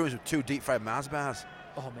of Ryan Brewers with 2 deep fried Mars bars.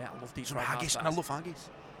 Oh mate, I love deep Some fried haggis, and Mars I bars. love haggis.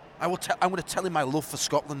 I'm going to tell him my love for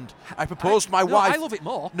Scotland. I proposed to my No, wife. I love it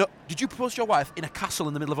more. No, did you propose to your wife in a castle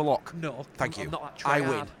in the middle of a loch? No, Thank I'm you. not that I tryhard.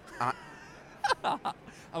 win. I'm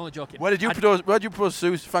only joking. Where did you I- propose? Where did you propose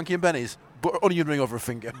to Frankie and Benny's? But onion ring over a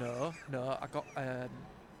finger. No, I got.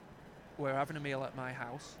 We're having a meal at my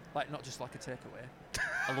house, like not just like a takeaway,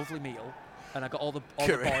 a lovely meal, and I got all the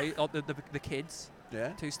Curry. boys, all the kids, Yeah.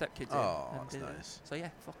 2 step kids. Oh, in, that's nice. So yeah,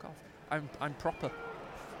 fuck off. I'm proper.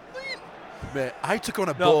 Mate, I took on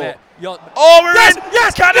a No, boat. mate, you're. Oh, we're Yes, in!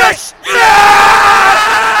 yes, Caddis!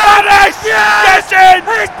 yes! Caddis! Yes! Get in!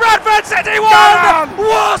 It's Bradford City 1, on!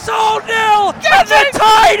 Walsall 0, and the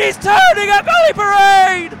tide is turning at Valley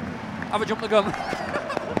Parade. Have a jump the gun.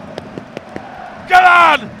 Get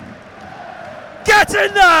on! Get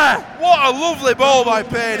in there! What a lovely ball by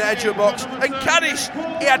Payne, edge of box. And Caddis,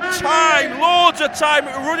 he had time, loads of time,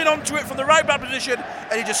 running onto it from the right back position,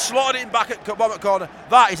 and he just slotted it in back at bottom corner.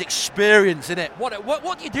 That is experience, isn't it?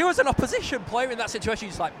 What do you do as an opposition player in that situation? You're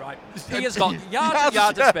just like, right, he has got yards Yards, and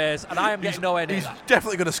yards yeah. of space, and I am getting nowhere near He's that.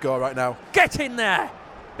 definitely going to score right now. Get in there!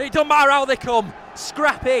 It doesn't matter how they come.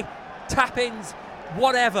 Scrappy, tap-ins,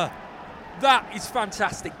 whatever. That is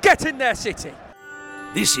fantastic. Get in there, City.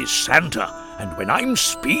 This is Santa, and when I'm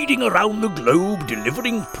speeding around the globe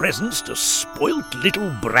delivering presents to spoilt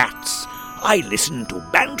little brats, I listen to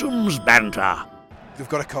Bantam's banter. They've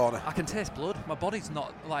got a corner. I can taste blood. My body's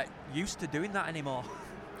not like used to doing that anymore.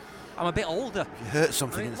 I'm a bit older. You hurt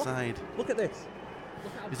something I mean, inside. Look at this.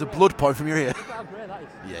 Look at how There's a grey- blood pouring from your ear. Look at how grey that is.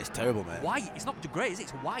 Yeah, it's terrible, mate. White. It's not grey, is it?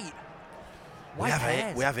 It's white. We White have,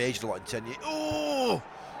 hairs. we have aged a lot in 10 years. Oh!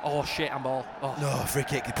 Oh shit, handball. Oh, No, free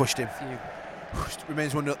kick. He pushed him. phew.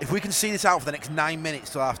 Remains 1-0. If we can see this out for the next 9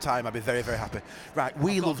 minutes till half time, I'd be very, very happy. Right,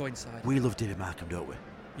 we I've got to love go inside. we love David Markham, don't we?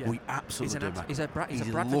 Yeah. We absolutely do. Markham. He's a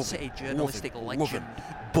Bradford lovely, City journalistic love him, love legend. him.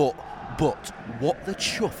 But what the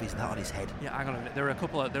chuff is that on his head? Yeah, hang on a minute. There are a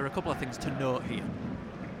couple of things to note here.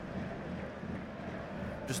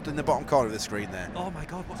 Just in the bottom corner of the screen there. Oh my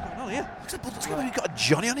God, what's going on here? He's got a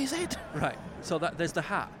Johnny on his head. Right. So there's the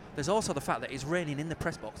hat. There's also the fact that it's raining in the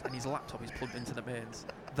press box and his laptop is plugged into the mains.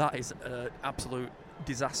 That is an absolute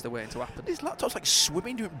disaster waiting to happen. His laptop's like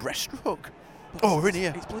swimming doing breaststroke. Oh, we're in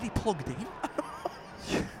here. It's bloody plugged in.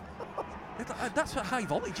 That's a high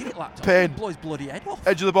voltage, isn't it, laptop? Payne. It blows bloody head off.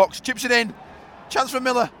 Edge of the box, chips it in. Chance for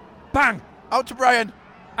Miller. Bang! Out to Brian.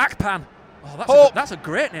 Akpan. Oh, Hope. that's a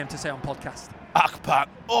great name to say on podcast. Akpan.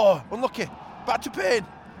 Oh, unlucky. Back to Payne.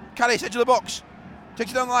 Caddis, edge of the box.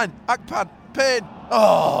 Takes it down the line. Akpan. Payne.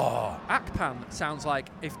 Oh. Akpan sounds like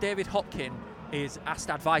if David Hopkin is asked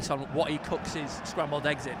advice on what he cooks his scrambled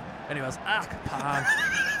eggs in, and he goes, Akpan.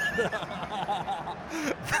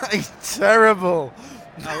 That is terrible.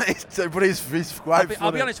 But he's quite funny.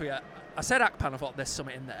 I'll be honest with you. I said Akpan, I thought there's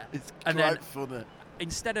something in there. It's and quite then funny.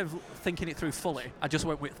 instead of thinking it through fully, I just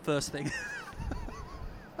went with first thing.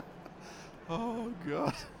 Oh,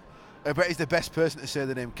 God. I bet he's the best person to say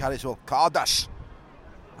the name Caddis. Well, Cardass.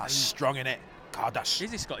 That's strong in it. Cardass.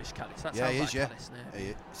 Is he Scottish, Caddis? That Yeah, sounds he like is, yeah. Caddis name.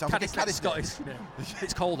 He sounds like a Caddis, Caddis Scottish. name.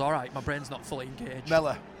 It's cold, all right. My brain's not fully engaged.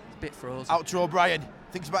 Miller. It's a bit frozen. Out to O'Brien.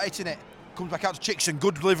 Thinks about hitting it. Comes back out to Chickson.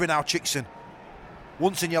 Good delivery now, Chickson.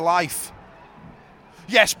 Once in your life.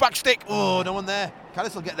 Yes, back stick. Oh, no one there.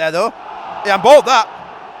 Caddis will get there, though. Yeah, and balled that.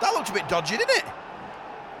 That looked a bit dodgy, didn't it?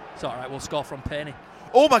 It's all right. We'll score from Penny.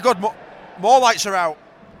 Oh my God, more lights are out.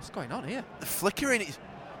 What's going on here? The flickering is.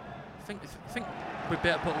 I think we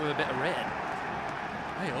better put with a bit of rain.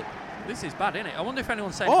 Hey up. This is bad, isn't it? I wonder if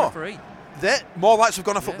anyone's saying referee. More lights have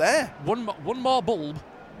gone off up there. One more bulb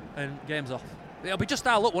and game's off. It'll be just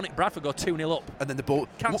our luck, won't it? Bradford go 2-0 up. And then the ball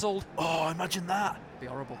Cancelled. Oh, imagine that. Be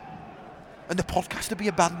horrible. And the podcast would be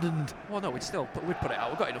abandoned. Well, no, we'd put it out.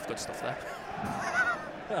 We've got enough good stuff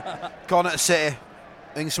there. Corner to City.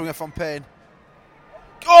 Things swing off on Payne.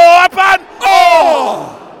 Oh, ban!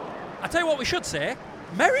 Oh! I tell you what we should say.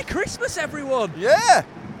 Merry Christmas, everyone. Yeah.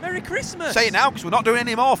 Merry Christmas. Say it now, because we're not doing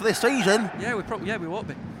any more for this season. Yeah, we won't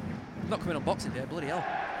be. I'm not coming on Boxing Day, bloody hell.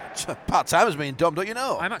 Part-timers being dumb, don't you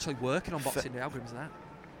know? I'm actually working on Boxing Day. How grim's that?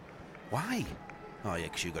 Why? Oh, yeah,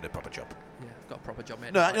 because you've got a proper job. Yeah, I've got a proper job,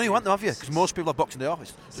 mate. No, you want them, have you? Because most people have Boxing Day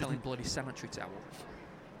off. Selling bloody sanitary towels.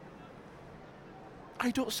 I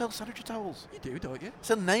don't sell sanitary towels. You do, don't you? I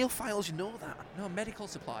sell nail files, you know that. No, medical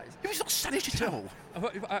supplies. If it's not sanitary towel.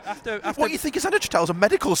 After What do you think of sanitary towels? A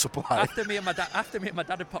medical supply? After me and my dad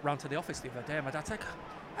had popped round to the office the other day, my dad's like,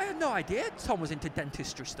 I had no idea Tom was into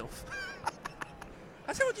dentistry stuff.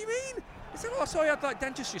 I said, what do you mean? He said, well, I saw you had like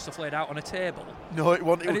dentistry stuff laid out on a table. No, it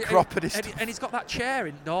wasn't. It was cropping his and he's got that chair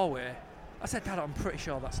in Norway. I said, Dad, I'm pretty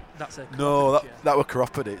sure that's a No, cropping chair. that were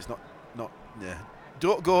cropping it. It's not, yeah.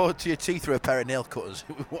 Don't go to your teeth through a pair of nail cutters.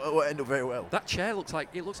 It won't end up very well. That chair looks like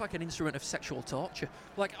an instrument of sexual torture.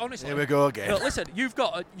 Like, honestly. Here we go again. No, listen, you've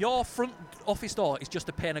got your front office door is just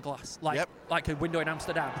a pane of glass, like a window in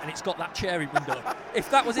Amsterdam, and it's got that chair in window. If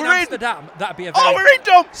that was in Amsterdam, that'd be a very we're in,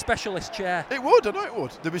 Dom! specialist chair. It would, I know it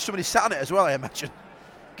would. There'd be somebody sat on it as well, I imagine.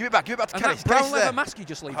 Give it back to And Kenny. that brown leather mask you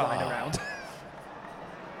just leave lying Oh. around. So,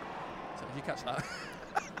 did you catch that?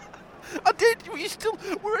 I did. You still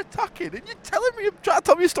were attacking, and you're telling me, you're trying to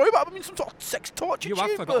tell me a story about some sort of sex torture. You have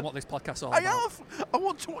chamber. forgotten what this podcast's all I about. have. I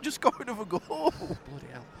want to just go another goal. Bloody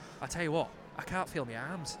hell. I tell you what, I can't feel my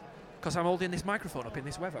arms because I'm holding this microphone up in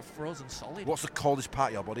this weather, frozen solid. What's the coldest part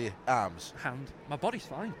of your body? Arms. Hand. My body's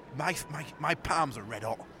fine. My palms are red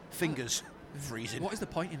hot. Fingers freezing. What is the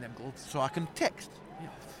point in them gloves? So I can text. Yeah.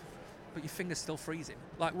 But your finger's still freezing.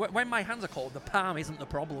 Like, when my hands are cold, the palm isn't the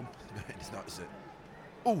problem. It's not, is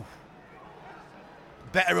it? Ooh.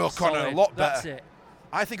 Better O'Connor, Solid. a lot better. That's it.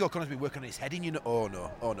 I think O'Connor's been working on his heading, you know. Oh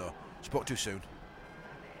no. Spoke too soon.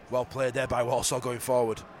 Well played there by Walsall going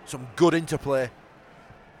forward. Some good interplay.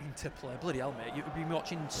 Interplay. Bloody hell, mate. You've been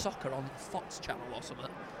watching soccer on Fox Channel or something.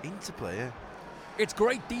 Interplay, yeah. It's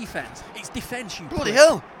great defence. It's defence, you Bloody prick.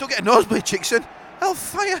 hell. Don't get a nosebleed, Chickson.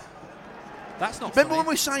 Hellfire. That's not Remember funny. when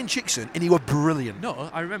we signed Chickson and he were brilliant? No,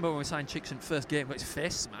 I remember when we signed Chickson first game, got his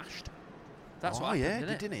face smashed. That's what happened,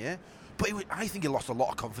 yeah, didn't he? Yeah. But I think he lost a lot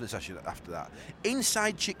of confidence actually after that.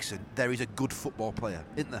 Inside Chickson, there is a good football player,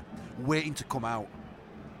 isn't there? Waiting to come out.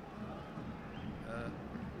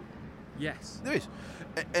 Yes. There is.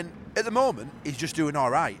 And at the moment, he's just doing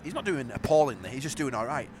all right. He's not doing appallingly. He's just doing all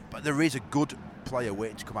right. But there is a good player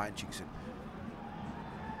waiting to come out in Chickson.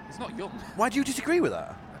 He's not young. Why do you disagree with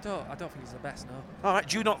that? I don't think he's the best, no. All right.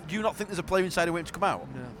 Do you not think there's a player inside who waiting to come out?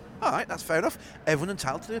 No. All right, that's fair enough. Everyone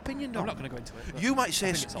entitled to their opinion. I'm Dom. not going to go into it. but You might I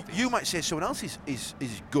say think it's obvious. you might say someone else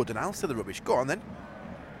is good and I'll say the rubbish. Go on then.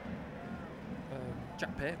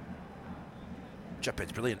 Jack Payne. Jack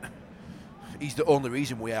Payne's brilliant. He's the only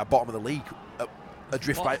reason we are bottom of the league,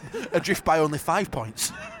 adrift by only 5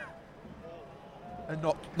 points, and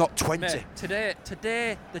not 20. Mate,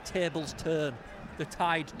 today the tables turn, the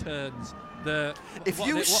tide turns. If what-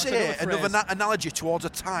 you what's say another phrase? analogy towards a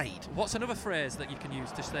tide, What's another phrase that you can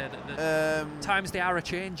use to say that times they are a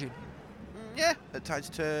changing? yeah, the tide's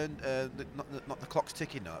turned. Not the clock's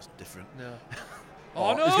ticking. No, that's different. No.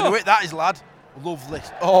 Oh, no! Who's going to hit that? Is lad. Lovely.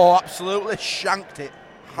 Oh, absolutely shanked it.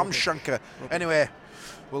 Ham shanker. Anyway,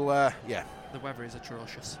 well, yeah. The weather is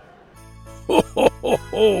atrocious. Ho, ho, ho,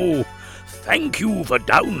 ho. Thank you for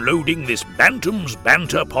downloading this Bantam's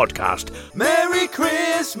Banter podcast. Merry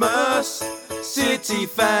Christmas, City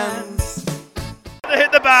fans. They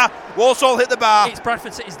hit the bar. Walsall hit the bar. It's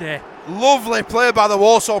Bradford City's day. Lovely play by the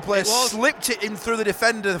Walsall player. It was. Slipped it in through the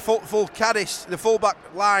defender, the full Caddis, the full-back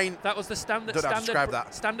line. That was the standard. Don't know how to describe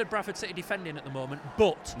that. Standard Bradford City defending at the moment,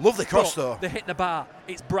 but Lovely cross, though. They hit the bar.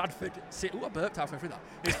 It's Bradford City. Oh, I burped halfway through that.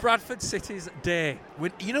 It's Bradford City's day.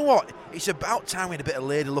 You know what? It's about time we had a bit of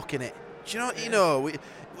lady luck in it. Do you know?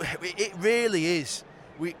 It really is.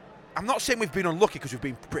 I'm not saying we've been unlucky because we've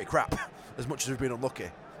been pretty crap, as much as we've been unlucky.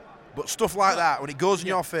 But stuff like that, when it goes in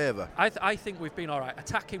your favour. I think we've been all right.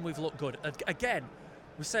 Attacking, we've looked good. Again,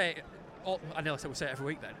 we say it. I know I said we say it every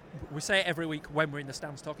week. Then we say it every week when we're in the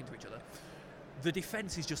stands talking to each other. The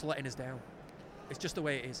defence is just letting us down. It's just the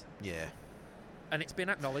way it is. Yeah. And it's been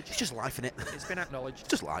acknowledged. It's just life, innit? It's been acknowledged. It's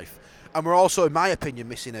just life. And we're also, in my opinion,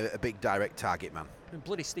 missing a big direct target man. I mean,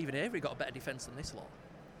 bloody Stephen Avery got a better defence than this lot.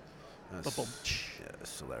 Ba-bumch. Yeah,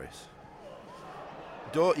 that's hilarious.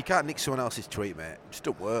 You can't nick someone else's tweet, mate. It just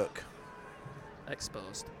don't work.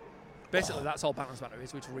 Exposed. Basically, that's all Bantam's Banter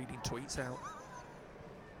is. We're just reading tweets out.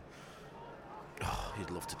 Oh, he'd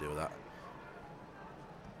love to do that.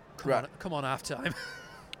 Come on, half time.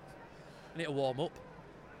 I need to warm up.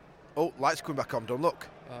 Oh, lights coming back on. Don't look.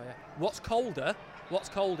 Oh yeah. What's colder?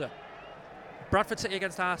 Bradford City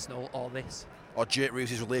against Arsenal or this? Or Jake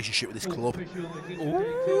Reeves' relationship with this club.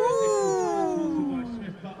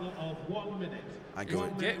 I'm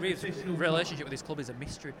going. Jake Reeves' relationship with this club is a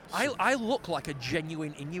mystery. I look like a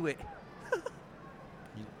genuine Inuit.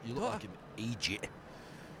 You look like an Egypt.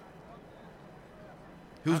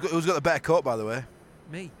 Who's got the better coat, by the way?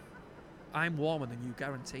 Me. I'm warmer than you,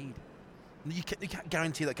 guaranteed. You can't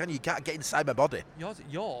guarantee that, can you? You can't get inside my body.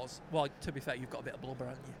 Yours. Well, to be fair, you've got a bit of blubber,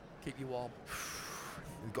 haven't you? Keep you warm.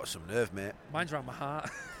 You've got some nerve, mate. Mine's around my heart.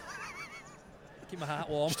 Keep my heart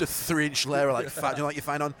warm. Just a 3-inch layer of like fat. Do you know what you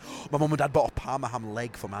find on? My mum and dad bought a Parma ham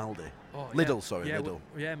leg from Aldi. Oh, Lidl, sorry, yeah, Lidl.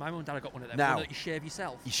 Yeah, my mum and dad got one of them. Now, that you shave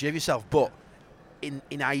yourself. You shave yourself, but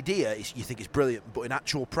in idea, you think it's brilliant, but in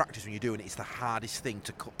actual practice, when you're doing it, it's the hardest thing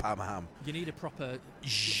to cut Parma ham. You need a proper,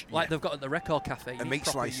 like they've got at the Record Cafe. A meat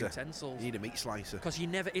slicer. Utensils. You need a meat slicer. Because you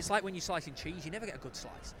never. It's like when you're slicing cheese. You never get a good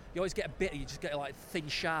slice. You always get a bit. You just get like thin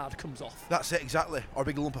shard comes off. That's it, exactly. Or a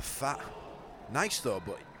big lump of fat. Nice though,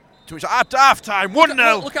 but too much. At half time,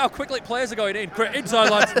 1-0. Look how quickly players are going in.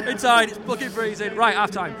 Inside, lads. Inside. It's fucking freezing. Right,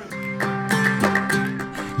 half time.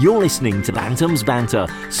 You're listening to Bantam's Banter,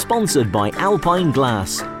 sponsored by Alpine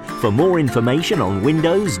Glass. For more information on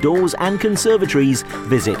windows, doors and conservatories,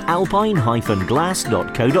 visit alpine-glass.co.uk.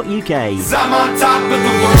 I'm on top of the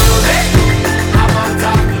world, eh? I'm on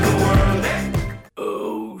top of the world, eh?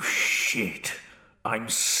 Oh, shit. I'm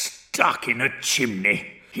stuck in a chimney.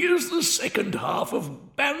 Here's the second half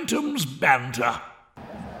of Bantam's Banter.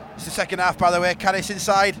 It's the second half, by the way. Caddis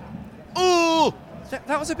inside. Ooh!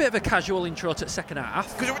 That was a bit of a casual intro to the second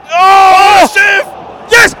half. Oh! Save!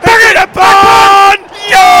 Yes! Bring it upon!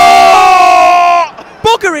 Yo!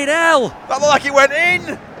 Bugger in hell! That looked like it went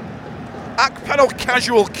in. Panel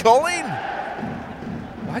casual Colin.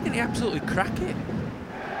 Why didn't he absolutely crack it?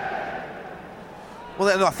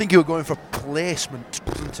 Well, I think you were going for placement,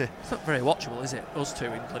 wasn't he? It's not very watchable, is it? Us two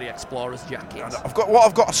in bloody Explorers jackets. What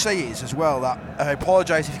I've got to say is as well that I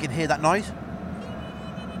apologise if you can hear that noise.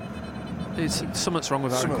 Something's wrong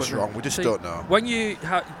with our Something's equipment. wrong, we just don't know. When you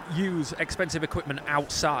use expensive equipment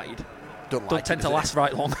outside, don't tend to last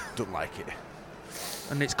very long. Don't like it.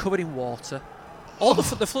 And it's covered in water. All the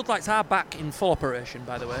floodlights are back in full operation,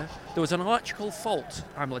 by the way. There was an electrical fault,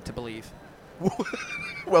 I'm led to believe.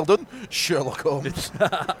 Well done, Sherlock Holmes.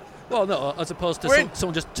 Well, no, as opposed to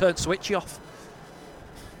someone just turned switch off.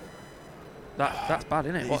 That's bad,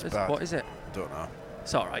 isn't it? Bad. What is it? Don't know.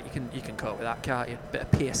 It's all right. You can cope with that, can't you? Bit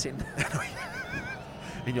of piercing.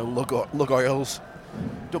 In your lug oils.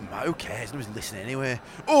 Don't matter. Who cares? Nobody's listening anyway.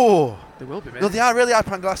 Oh, They will be, mate. no, they are really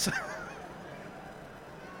Alpine Glass.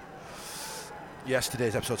 Yes,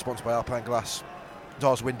 today's episode sponsored by Alpine Glass.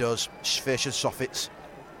 Doors, windows, fascias, soffits.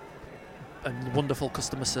 And wonderful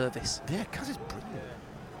customer service. Yeah, Kaz is brilliant.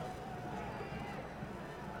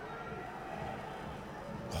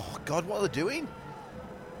 Oh God, what are they doing?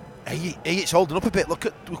 Hey, it's holding up a bit. Look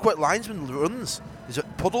what linesman runs. There's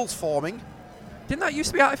puddles forming. Didn't that used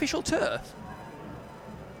to be artificial turf?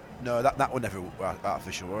 No, that was never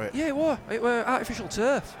artificial, was it? Yeah, it was. It were artificial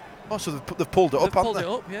turf. Oh, so they've pulled it up, They've pulled haven't it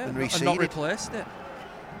they? up, yeah, And and not reseeded. replaced it.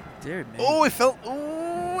 Dear me. Oh, he felt.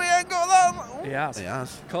 Oh, he ain't got that. Oh. He has. He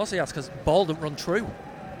has. Of course he has, because ball don't run true.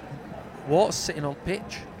 Water's sitting on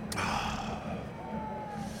pitch.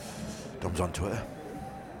 Dom's on Twitter.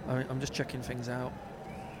 I'm just checking things out.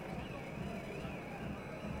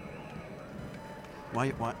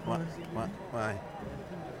 Why?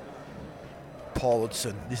 Paul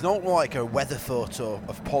Hudson. There's not like a weather photo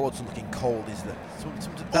of Paul Hudson looking cold, is there?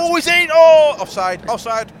 Oh, he's in! Oh, offside!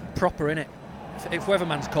 Proper, innit? If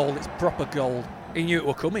Weatherman's cold, it's proper gold. He knew it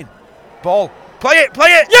were coming. Ball. Play it!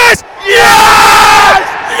 Yes! Yes!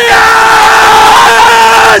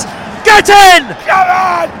 Yes! Get in! Come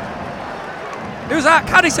on! Who's that?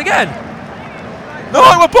 Caddis again? No,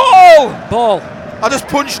 it was ball! Ball. I just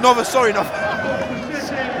punched Nova. Sorry, Nova.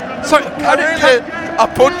 Sorry, I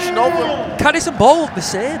punched Nova. Caddis and Ball look the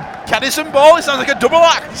same. Caddis and ball. It sounds like a double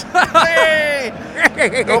act. Hey!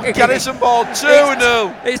 No, Caddis and ball.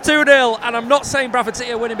 2-0. It's 2-0, and I'm not saying Bradford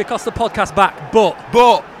City are winning because the podcast back, but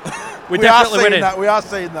We're we are definitely saying winning. that. We are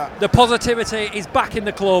saying that. The positivity is back in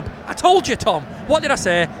the club. I told you, Tom. What did I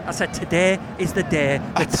say? I said today is the day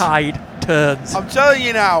the tide turns. I'm telling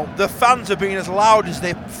you now, the fans are being as loud as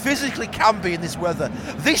they physically can be in this weather.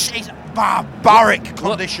 This is barbaric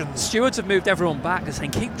conditions. Look, stewards have moved everyone back. They're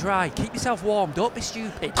saying, keep dry, keep yourself warm, don't be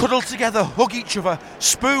stupid. Cuddle together, hug each other,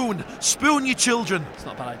 spoon your children. It's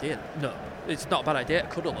not a bad idea. No, it's not a bad idea to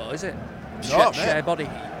cuddle though, is it? No, mate. Share body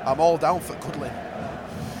heat. I'm all down for cuddling.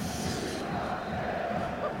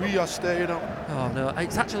 We are staying up. Oh no,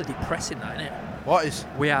 it's actually depressing that, isn't it? What is?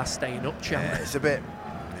 We are staying up, Chandler. Yeah, it's a bit.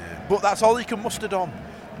 Yeah. But that's all you can muster, Dom.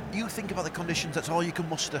 You think about the conditions, that's all you can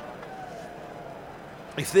muster.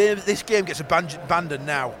 If this game gets abandoned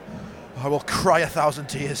now, I will cry 1,000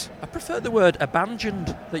 tears. I prefer the word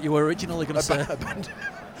abandoned that you were originally going to say.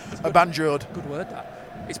 Abandoned. Good word,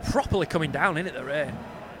 that. It's properly coming down, isn't it, the rain?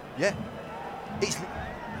 Yeah. It's.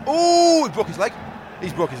 Oh, he broke his leg.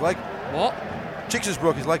 He's broke his leg. What? Chicks has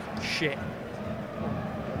broke his leg. Shit.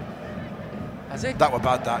 Has it? That were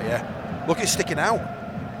bad, that, yeah. Look, it's sticking out.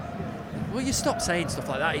 Well, you stop saying stuff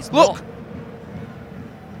like that. It's Look. not.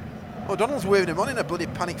 O'Donnell's waving him on in a bloody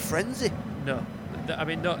panic frenzy. No. I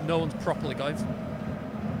mean, no one's properly going for.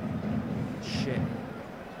 Shit.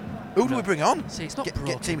 Who do we bring on? See, it's not Get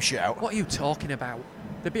broken. team shit out. What are you talking about?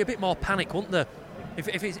 There'd be a bit more panic, wouldn't there? If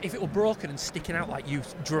it were broken and sticking out like you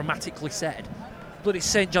dramatically said. Bloody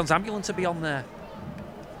St John's ambulance would be on there.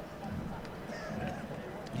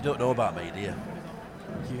 You don't know about me, do you?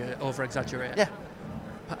 You over-exaggerate. Yeah.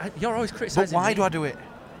 But you're always But criticising why me. do I do it?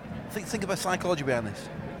 Think about psychology behind this.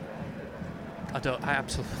 I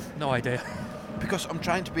absolutely no idea. Because I'm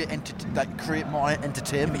trying to be create more But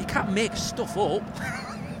entertainment. you can't make stuff up.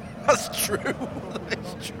 That's true.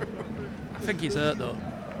 That's true. I think he's hurt though.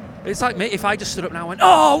 It's like me if I just stood up now and went,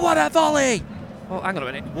 oh, what a volley! Well, hang on a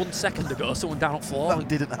minute. 1 second ago, someone down at floor. That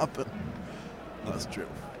didn't happen. That's true.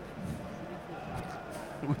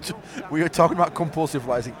 We were talking about compulsive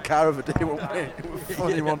lighting car of a day, weren't we? It was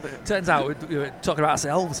funny, wasn't it? Turns out we were talking about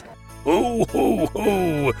ourselves. Ho, ho,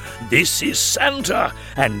 ho! This is Santa,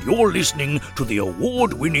 and you're listening to the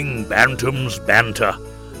award-winning Bantam's Banter.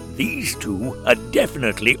 These two are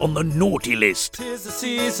definitely on the naughty list. Tis the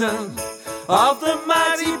season of the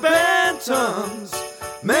mighty Bantams.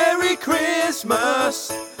 Merry Christmas,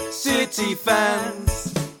 City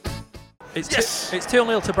fans. It's Yes! It's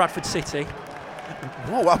 2-0 to Bradford City.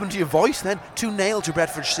 Whoa, what happened to your voice then? 2-0 to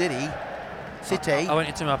Bradford City. I went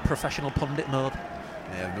into my professional pundit mode.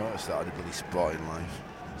 Yeah, I've noticed that on a bloody spot in life.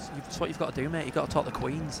 That's what you've got to do, mate. You've got to talk the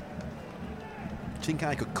Queens. Think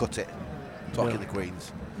I could cut it, talking No. the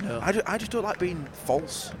Queens. No. I just don't like being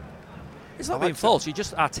false. It's I not like being to- false. You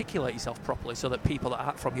just articulate yourself properly so that people that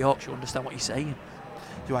aren't from Yorkshire understand what you're saying.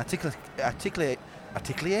 Do articulate?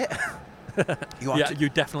 You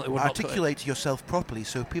definitely would not. Articulate yourself properly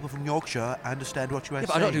so people from Yorkshire understand what you are Yeah,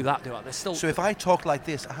 but I saying. don't do that, do I? There's still So if I talk like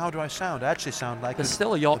this, how do I sound? I actually sound like there's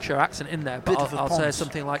still a Yorkshire accent in there, but bit of a I'll say ponce.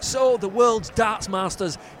 something like, "So the World's Darts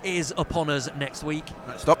Masters is upon us next week."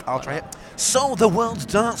 Right, stop, I'll try it. So the World's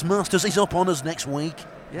Darts Masters is up on us next week.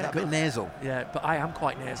 Yeah, a bit nasal. Yeah, but I am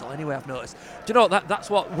quite nasal anyway, I've noticed. Do you know, that's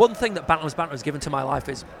what one thing that Bantam's Banter has given to my life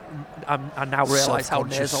is I now realise how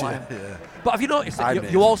Self-conscious, nasal I am. yeah. But have you noticed that I'm you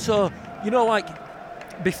nasal. also,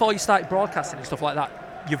 like, before you started broadcasting and stuff like that,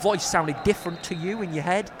 your voice sounded different to you in your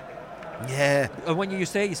head? Yeah. And when you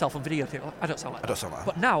used to hear yourself on video, you think, "Oh, I don't sound like I don't sound like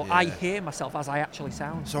But that. now I Yeah. hear myself as I actually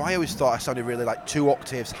sound. So I always thought I sounded really like 2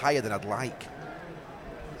 octaves higher than I'd like.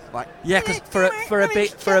 Like Yeah, because for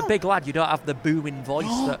a big lad, you don't have the booming voice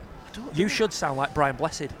that you should sound like Brian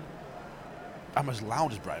Blessed. I'm as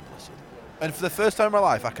loud as Brian Blessed. And for the first time in my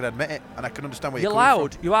life, I can admit it, and I can understand where You're you're coming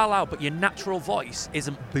loud, you are loud, but your natural voice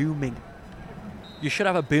isn't booming. You should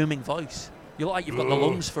have a booming voice. You look like you've got the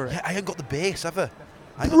lungs for from. it. Yeah, I ain't got the bass ever.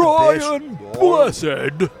 I ain't got the bass.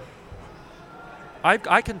 Blessed!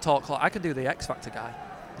 I can talk like I can do the X Factor guy.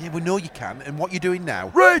 Yeah, we know you can. And what you're doing now,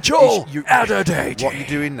 Rachel! is Adderdating. what you're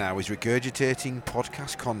doing now is regurgitating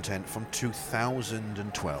podcast content from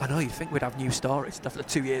 2012. I know you think we'd have new stories after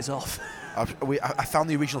 2 years off. I found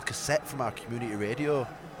the original cassette from our community radio.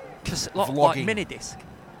 Like Vlogging. mini disc.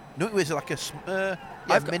 No, it was like a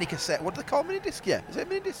I've got- mini cassette. What do they call mini disc? Yeah, is it a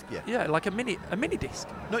mini disc? Yeah. Yeah, like a mini disc.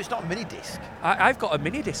 No, it's not a mini disc. I've got a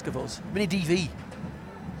mini disc of us. Mini DV.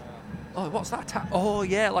 Oh, what's that? Oh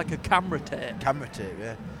yeah, like a camera tape. Camera tape,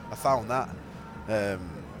 yeah. I found that.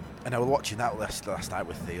 And I was watching that last night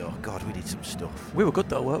with Theo. God, we did some stuff. We were good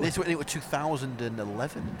though, weren't we? This was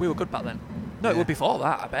 2011. We were good back then. No, it Yeah. was before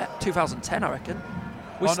that, I bet. 2010, I reckon.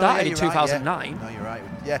 We Oh, no, started yeah, in you're right, 2009. yeah. No, you're right.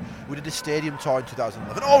 Yeah, we did a stadium tour in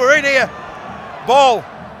 2011. Oh, we're in here! Ball!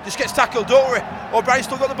 Just gets tackled, don't worry. O'Brien's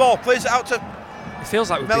still got the ball. Plays it out to... It feels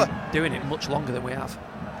like we've Miller. been doing it much longer than we have.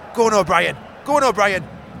 Go on, O'Brien. Go on, O'Brien.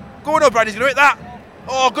 Go on, O'Brien. He's going to hit that.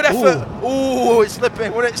 Oh, good effort. Ooh, it's slippy.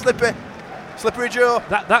 Wasn't it slippy? Slippery Joe.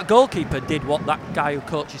 That goalkeeper did what that guy who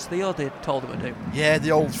coaches Theo told him to do. Yeah,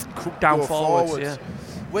 the old Down go forwards, yeah.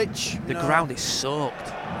 Which... The ground is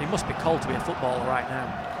soaked. It must be cold to be a footballer right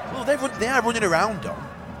now. Well, they are running around, Dom.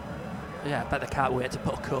 Yeah, I bet they can't wait to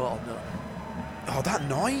put a coat on though. Oh, that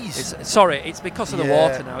noise. It's because of the Yeah.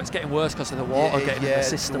 water now. It's getting worse because of the water getting in the it's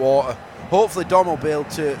system. the water. Hopefully Dom will be able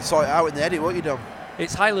to sort it out in the edit, won't you, Dom?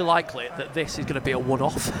 It's highly likely that this is going to be a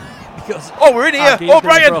one-off because Oh, we're in here. our gear's gonna be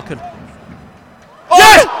O'Brien. broken.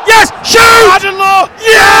 Oh, Yes! Shoot! Adenlaw.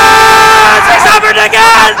 Yes! It's happened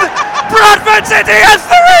again! Bradford City has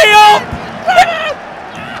 3 up!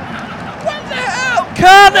 What the hell?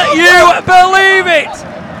 Can you believe it?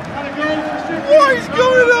 What is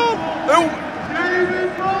going on? Oh.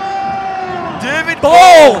 David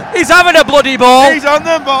Ball! He's having a bloody ball! He's on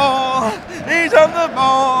the ball. He's on the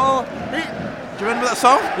ball. Do you remember that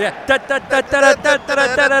song? Yeah.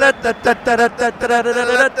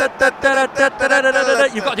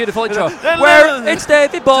 You've got to do the full intro. Where it's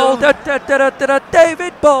David Ball.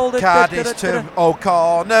 David Ball. Cardiff to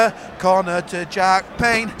O'Connor. Corner to Jack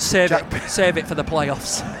Payne. Save Jack it for the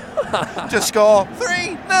playoffs. Payne to score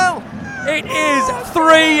 3-0. It is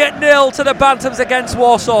 3-0 to the Bantams against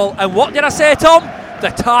Walsall. And what did I say, Tom? The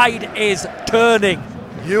tide is turning.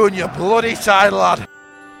 You and your bloody side, lad.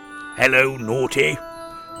 Hello, Naughty.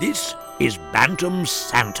 This is Bantam's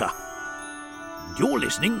Santa. You're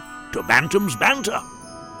listening to Bantam's Banter.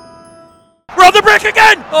 We're on the break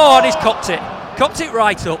again! Oh, and he's cocked it. Cocked it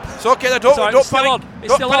right up. It's okay, then. Don't It's still panic. on. It's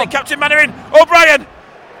Don't still panic, on. Captain Mannering. O'Brien.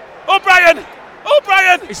 O'Brien.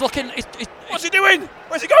 O'Brien. He's looking. What's he doing?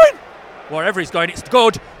 Where's he going? Wherever he's going, it's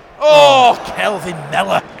good. Oh, Kelvin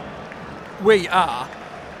Miller. We are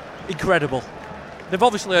incredible. They've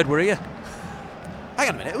obviously heard we're here. Hang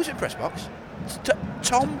on a minute. Who's in press box?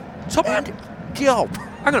 Tom and Guillaume.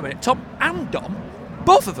 Hang on a minute. Tom and Dom,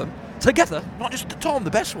 both of them together. Not just Tom, the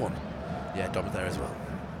best one. Yeah, Dom's there as well.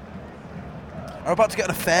 I'm about to get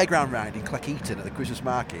on a fairground ride in Cleckheaton at the Christmas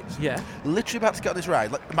markets. Yeah. Literally about to get on this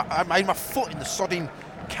ride. I had my foot in the sodding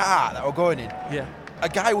car that we're going in. Yeah. A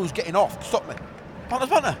guy who was getting off stopped me.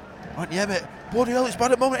 Banter. I went, yeah, mate. Bloody hell, it's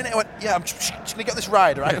bad at the moment, innit? I went, yeah, I'm just going to get this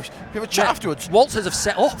ride, right? We have a chat afterwards. Walters have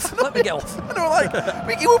set off. Let me get off. I know,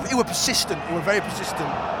 like, he were persistent. He were very persistent.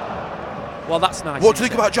 Well, that's nice. What do you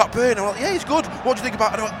think about Jack Byrne? I went, yeah, he's good. What do you think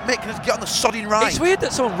about? I went, mate, can I get on the sodding ride? It's weird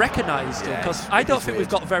that someone recognised him Yeah, because it I don't is think weird. we've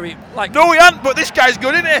got very No, we ain't, but this guy's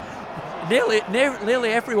good, isn't he? nearly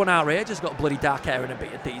everyone our age has got bloody dark hair and a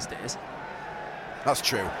beard these days. That's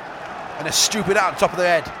true. And a stupid hat on top of the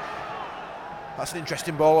head. That's an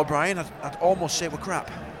interesting ball, O'Brien. I'd almost say we're crap.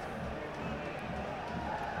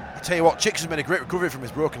 I tell you what, Chicks has made a great recovery from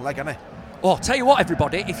his broken leg, hasn't he? Oh, tell you what,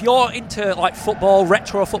 everybody, if you're into like football,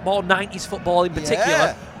 retro football, 90s football in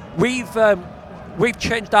particular, Yeah. we've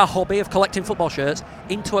changed our hobby of collecting football shirts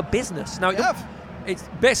into a business. Now, We have. it's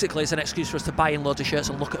basically it's an excuse for us to buy in loads of shirts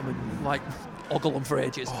and look at them and like ogle them for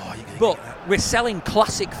ages. Oh, you're gonna but get that. we're selling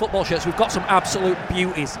classic football shirts. We've got some absolute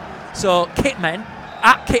beauties. So Kitmen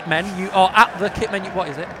at Kitmen, or at the Kitmen, what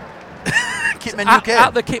is it? Kitmen at, UK.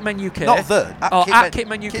 At the Kitmen UK. Not the. Or at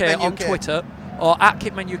Kitmen- Kitmen UK Kitmen on UK. Twitter. Or at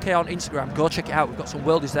Kitmen UK on Instagram. Go check it out. We've got some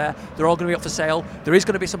worldies there. They're all going to be up for sale. There is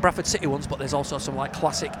going to be some Bradford City ones, but there's also some like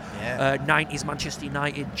classic 90s Manchester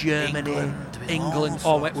United, Germany, England.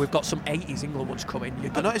 Oh, wait, we've got some 80s England ones coming.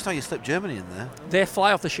 I noticed how you slipped Germany in there. They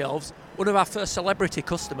fly off the shelves. One of our first celebrity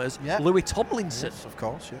customers, Yeah. Louis Tomlinson, Yes, of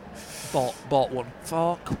course, yeah. bought one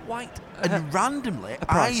for quite And randomly, a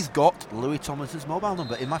price. I've got Louis Tomlinson's mobile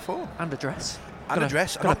number in my phone. and address. And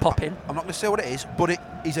address. Gonna pop in. I'm not going to say what it is, but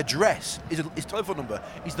his address, his telephone number,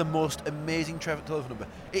 is the most amazing telephone number.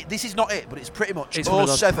 This is not it, but it's pretty much It's one of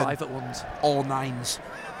those 07 private ones. all 9s.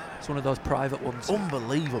 It's one of those private ones.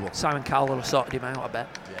 Unbelievable. Simon Cowell will have sorted him out, I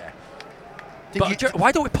bet. Yeah. But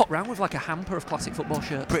why don't we pop round with like a hamper of classic football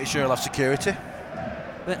shirts? Pretty sure he'll have security.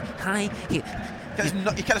 Hi, you, You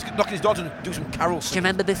can't just knock on his door and do some carols. do you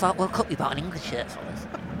remember before World Cup you bought an English shirt for us?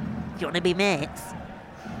 Do you want to be mates?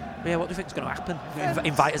 Yeah, what do you think's going to happen?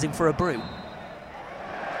 Invite us in for a brew?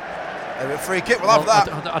 A free kick, we'll have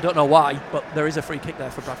that. I don't know why, but there is a free kick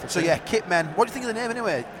there for Bradford. So yeah, Kitmen. What do you think of the name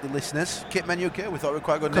anyway, the listeners? Kitmen UK. We thought it was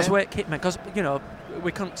quite a good Because name. we're Kitmen, because you know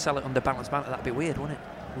we couldn't sell it under Balance Banter. That'd be weird, wouldn't it?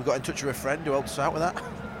 We got in touch with a friend who helped us out with that,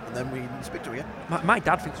 and then we speak to her again. My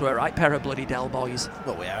dad thinks we're a right pair of bloody Dell boys,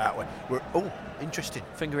 Well, we are, aren't we? We're interesting.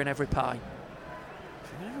 finger in every pie.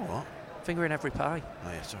 You know what? Finger in every pie.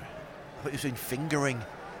 Oh yeah, sorry. I thought you were saying fingering.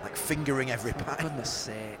 like fingering every For pie. goodness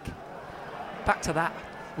sake. Back to that.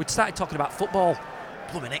 We'd started talking about football.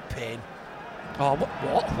 Blooming neck pain. Oh,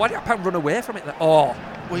 what? Why did Akpan run away from it then? Oh,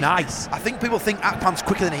 Well, nice. I think people think Akpan's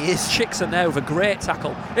quicker than he is. Chickson there with a great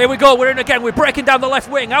tackle. Here we go, we're in again. We're breaking down the left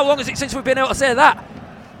wing. How long is it since we've been able to say that?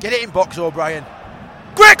 Get it in box, O'Brien.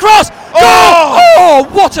 Great cross! Oh! Oh,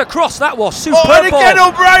 what a cross that was. Superb Oh, and again, ball.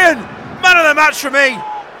 O'Brien! Man of the match for me.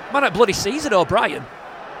 Man at bloody season, O'Brien.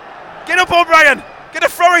 Get up, O'Brien. Get a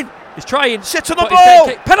throw in. He's trying. Sit on the but he's ball.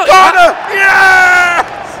 getting kicked. Penalty. Corner.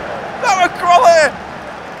 Yes! That was quality.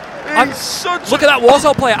 I'm- He's such Look at that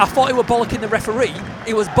Warsaw player. I thought he was bollocking the referee.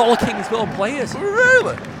 He was bollocking his own players.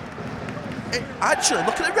 Really? Actually,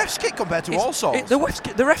 look at the ref's kit compared to all sorts.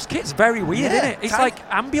 The ref's kit's very weird, Yeah, isn't it? It's tiny. like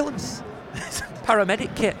ambulance.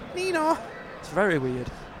 Paramedic kit. Nino. It's very weird.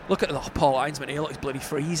 Look at Paul Heinzman here. Look, he's bloody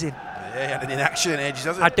freezing. Yeah, he had an inaction in ages,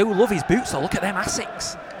 hasn't I he? do love his boots, though. Look at them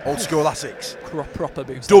Asics. Old school Asics. Proper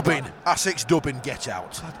boots. Dubbing. Asics dubbing, get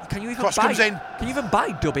out. Can you even Cross buy? comes in. Can you even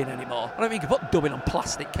buy dubbing anymore? I don't think you can put dubbing on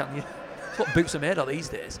plastic, can you? That's what boots are made of these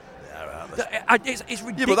days. It's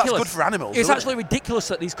ridiculous. Yeah, but that's good for animals, It's isn't actually ridiculous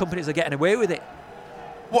that these companies are getting away with it.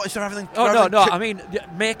 What is there everything? Oh no! I mean,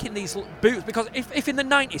 making these boots, because if in the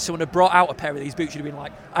 90s someone had brought out a pair of these boots, you'd have been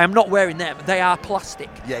like, I am not wearing them. They are plastic,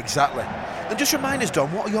 Yeah, exactly. And just remind us, Don,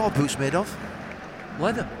 what are your boots made of?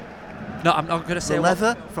 leather. No, I'm not going to say The what-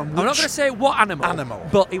 leather from I'm not which going to say what animal. animal?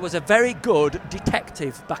 But he was a very good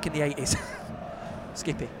detective back in the 80s.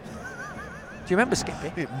 Skippy. Do you remember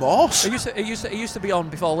Skippy? Morse. He used to be on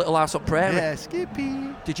before Little House on Prairie. Yeah,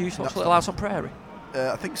 Skippy. Did you watch That's Little House on Prairie?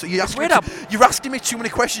 I think so. You're weird asking me too many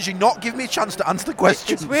questions. You're not giving me a chance to answer the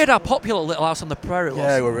questions. It's weird how popular Little House on the Prairie was.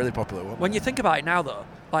 Yeah, we're really popular. Weren't we? When you think about it now, though,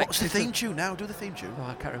 like What's the theme tune now? Do the theme tune. Oh,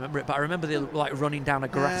 I can't remember it, but I remember they like running down a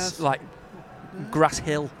grass, Yes. like grass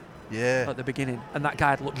hill Yeah. at the beginning, and that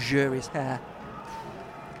guy had luxurious hair.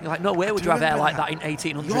 You're like, no way would do you have hair remember like that in that.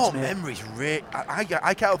 1800s, Your mate. memory's I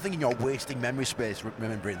can't help thinking you're wasting memory space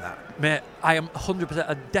remembering that. Mate, I am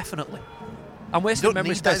 100%, definitely. I'm wasting don't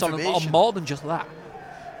memory need that space on information. more than just that.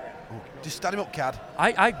 Just stand him up, Cad.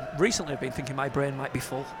 I recently have been thinking my brain might be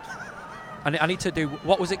full. And I need to do,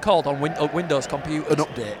 what was it called on Windows computers? An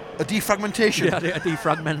update. A defragmentation. Yeah, a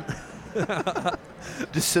defragment.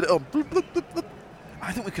 Just sit it up. Bloop, bloop, bloop, bloop.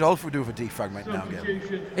 I think we could all do with a defragment now, Gail.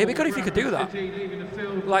 It'd be good if you could do that.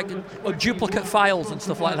 Like duplicate files and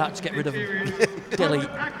stuff like that, just get rid of them. Delete.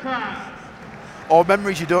 Or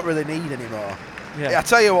memories you don't really need anymore. Yeah. Yeah, I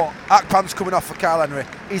tell you what, Akpan's coming off for Carl Henry.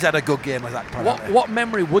 He's had a good game as Akpan. hasn't he? What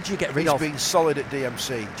memory would you get rid He's of? been solid at DMC.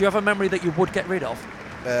 Do you have a memory that you would get rid of?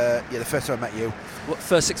 Yeah, the first time I met you. What,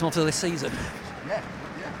 first 6 months of this season? Yeah,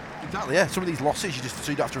 exactly. Yeah, some of these losses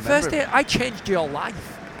so you don't have to remember. First day, I changed your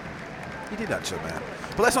life. You did actually, man.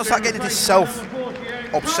 But let's not start getting into this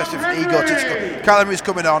self-obsessive, egotistical. Carl Henry's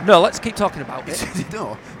coming on. No, let's keep talking about it.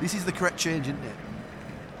 No, this is the correct change, isn't it?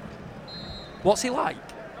 What's he like?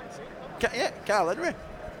 Yeah, Carl Henry.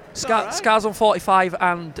 Scar- Scars on 45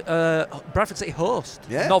 and Bradford City host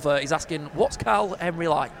Yeah. Nova is asking, what's Carl Henry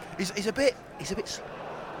like? He's a bit.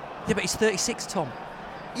 Yeah, but he's 36, Tom.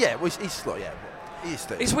 Yeah, well, he's slow. Yeah, but he is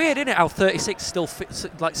 30. It's weird, isn't it, how 36 still fits,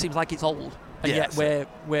 like seems like it's old, and Yeah, yet that's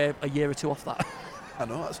we're a year or two off that. I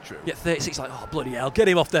know that's true. Yet 36, like, oh bloody hell, get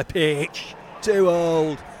him off the pitch. Too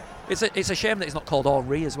old. It's a shame that he's not called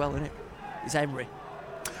Henri as well, isn't it? It's Henry.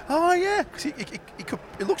 Oh yeah, 'cause he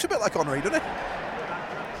looks a bit like Henry, doesn't he?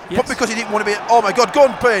 Yes. But because he didn't want to be. Oh my God, go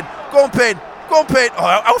on, Payne.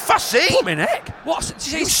 Oh, how fast is he? Blimey neck. What's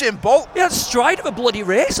Usain Bolt. He had stride of a bloody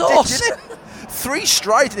racehorse. Didn't he? 3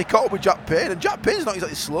 strides and he caught up with Jack Payne, and Jack Payne's not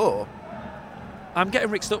exactly slow. I'm getting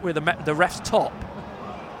mixed up with the ref's top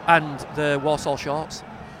and the Warsaw shorts.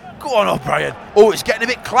 Go on, O'Brien. Oh, it's getting a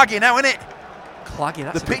bit claggy now, isn't it? Claggy,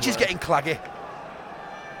 that's The a good pitch is word. getting claggy.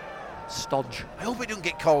 Stodge. I hope it doesn't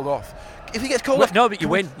get called off. If he gets called off, No, but you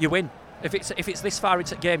win. If it's this far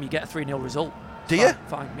into the game, you get a 3-0 result. Do you?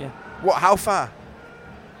 Fine, yeah. What? How far?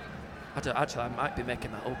 I might be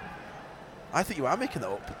making that up. I think you are making that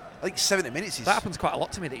up. I think 70 minutes is. That happens quite a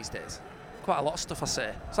lot to me these days. Quite a lot of stuff I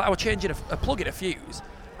say. It's like I was changing a plug in a fuse.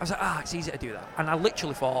 I was like, it's easy to do that. And I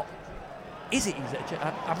literally thought, is it easy?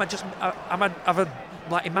 Am I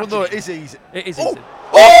like imagining? Well, no, it is easy. It is Oh! easy.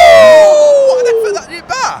 Oh! Did he hit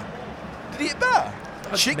bar? Did he hit bar?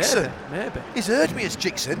 Chickson. Maybe. He's heard me as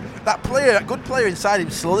Chickson. That good player inside him,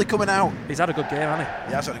 slowly coming out. He's had a good game, hasn't Yeah,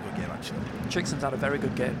 that's had a good game actually. he? Chickson's had a very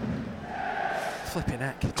good game. Flipping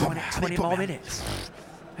heck. 20 put more me- minutes.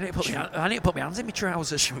 I need to put my hands in my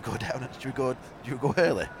trousers. Should we go down? Should we go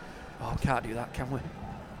early? Oh, can't do that, can we?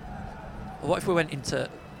 What if we went into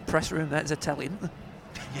press room? There's a telly, isn't there?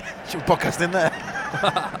 Should we podcast in there?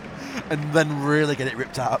 and then really get it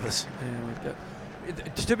ripped out of us.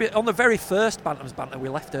 To be, on the very first Bantams banter, we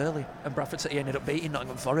left early, and Bradford City ended up beating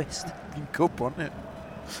Nottingham Forest. In Cup, wasn't it?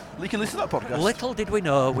 You can listen to that podcast. Little did we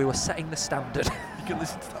know we were setting the standard. You can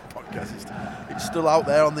listen to that podcast. It's still out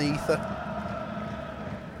there on the ether.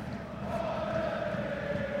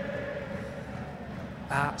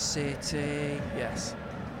 At City, yes.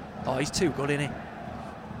 Oh, he's too good, isn't he?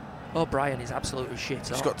 O'Brien is absolutely shit.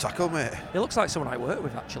 Just got tackled, mate. He looks like someone I work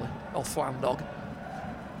with, actually. Or Flan Dog.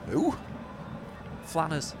 Who?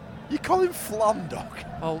 Flanners. You call him Flan Dog?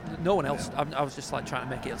 Well, no one else. I was just like trying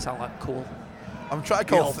to make it sound like cool. I'm trying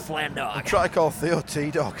to The call. old Flan Dog. I'm trying to call Theo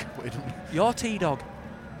T-Dog. But he don't. Your T-Dog.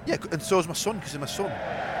 Yeah, and so is my son because he's my son.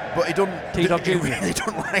 But he don't. T-Dog He Junior. really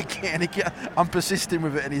don't like it, and I'm persisting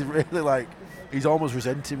with it, and he's really like, he's almost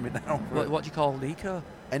resenting me now. What do you call Nico?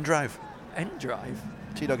 N-Drive. N-Drive.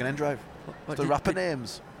 T-Dog and N-Drive. What The rapper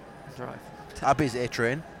names. Drive. Abby's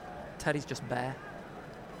A-Train. Teddy's just Bear.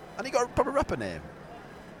 And he got a proper rapper name.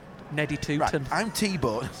 Neddy Right, Tootin. I'm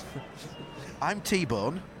T-Bone. I'm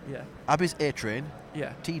T-Bone. Yeah. Abby's A-Train.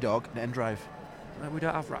 Yeah. T-Dog and N-Drive. We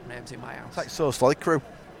don't have rap names in my house. It's like So Slolly crew.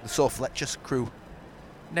 The So Fletcher's crew.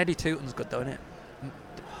 Neddy Tootin's good, though, isn't it?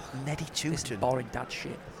 Neddy This Tootin. boring dad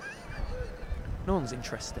shit. No one's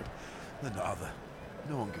interested. They're not, are they?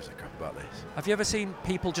 No one gives a crap about this. Have you ever seen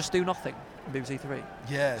People Just Do Nothing on BBC Three?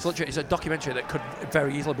 Yes. It's literally, it's a documentary that could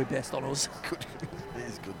very easily be based on us. Good. It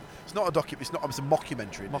is good. It's not a documentary. It's a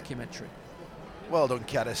mockumentary. isn't it? Mockumentary. Well done,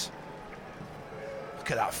 Caddis. Look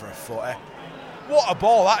at that for a foot, eh? What a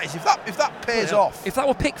ball that is. If that pays off. If that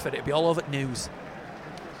were Pickford, it'd be all over the news.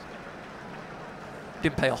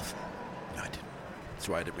 Didn't pay off. No, I didn't. That's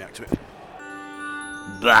why I didn't react to it.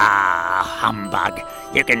 Bah, humbug.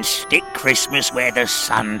 You can stick Christmas where the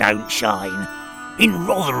sun don't shine. In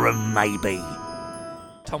Rotherham, maybe.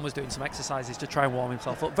 Tom was doing some exercises to try and warm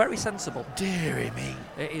himself up. Very sensible. Deary me.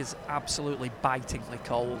 It is absolutely bitingly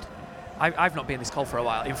cold. I've not been this cold for a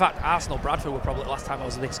while. In fact, Arsenal Bradford were probably the last time I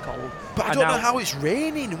was this cold. But I And don't now- know how it's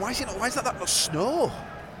raining. Why is that not snow?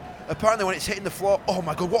 Apparently when it's hitting the floor, oh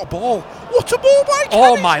my God, what a ball. What a ball by Caddis.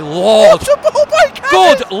 Oh my lord! What a ball by Caddis.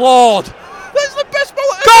 Good lord! That's the best ball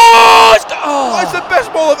I've Good! That's the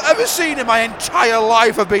best ball I've ever seen in my entire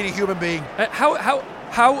life of being a human being. How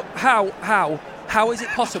is it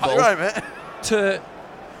possible Right, mate. to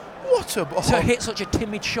What a ball. hit such a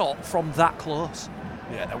timid shot from that close?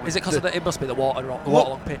 Yeah, that was Is it because it must be the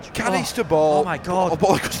waterlogged pitch? Caddis to ball. Oh my God! A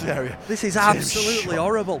ball across the area. This is Same absolutely shot.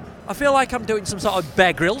 horrible. I feel like I'm doing some sort of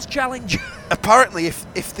Bear Grylls challenge. Apparently,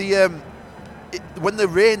 if the when the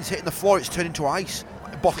rain's hitting the floor, it's turning into ice,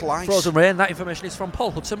 like bottle ice. Frozen rain. That information is from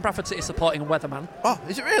Paul Hudson, Bradford City supporting weatherman. Oh,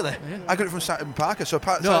 is it really? Yeah. I got it from Saturn Parker. So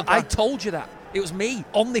apparently, No, I told you that. It was me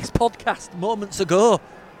on this podcast moments ago.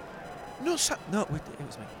 no, It was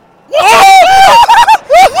me.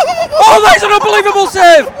 Oh, that's an unbelievable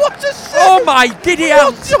save! What a save! Oh my giddy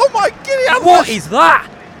ants! Oh my giddy ants! What is that?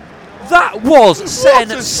 That was What a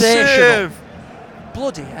sensational. save!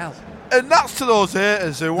 Bloody hell. And that's to those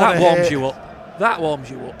haters who want That to warms hate. you up. That warms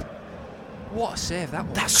you up. What a save that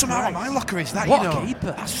was. That's something out of my locker, is that? What you a know?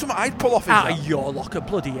 keeper. That's something I'd pull off. Is Out that? of your locker,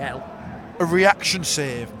 bloody hell. A reaction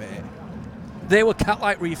save, mate. They were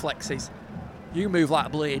cat-like reflexes. You move like a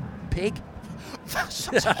bleeding pig. That's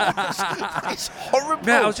it's horrible.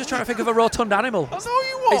 Mate, I was just trying to think of a rotund animal. I know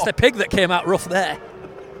you are. It's the pig that came out rough there.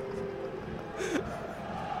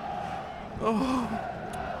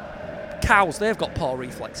 Cows, they've got poor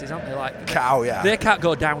reflexes, haven't they? Like cow, yeah. they can't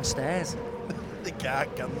go downstairs. They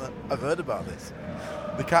can't, can they? I've heard about this.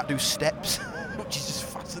 They can't do steps, which is just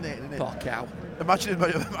fascinating, isn't it? Poor cow. Imagine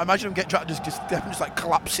them get trapped, just like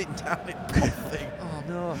collapsing down it. Poor thing. Oh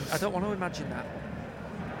no, I don't want to imagine that.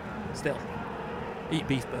 Still, eat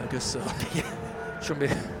beef burgers, so shouldn't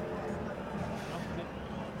be.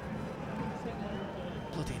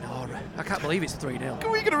 Bloody Nora! I can't believe it's 3-0. Are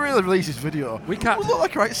we going to really release this video? We can't. We look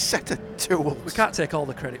like a right set of tools. We can't take all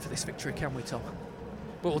the credit for this victory, can we, Tom?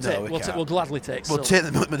 But No, we can't. we'll gladly take. We'll some.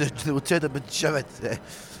 take the majority.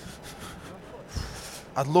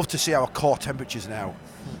 I'd love to see our core temperatures now.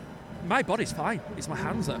 My body's fine. It's my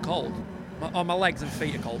hands that are cold. My legs and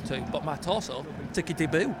feet are cold too. But my torso,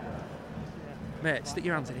 tickety boo. Mate, stick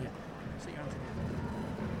your hands in here. Stick your hands in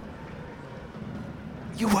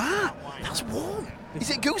here. You are? That's warm. Is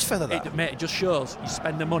it goose feather, that? Mate, it just shows you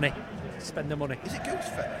spend the money. Spend the money. Is it goose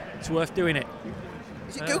feather? It's worth doing it.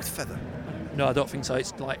 Is it goose feather? No, I don't think so.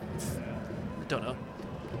 It's like, I don't know.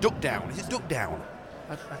 Duck down. Is it duck down?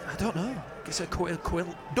 I don't know. It's a quilt.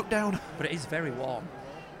 Duck down. But it is very warm.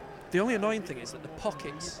 The only annoying thing is that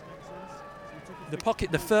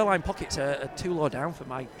the fur-lined pockets are too low down for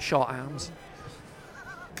my short arms.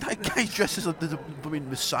 Guy's dressed as a blooming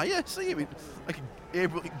messiah. See, I mean, like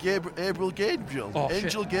Gabriel Gabriel. Oh,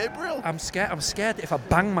 Angel shit. Gabriel. I'm scared that if I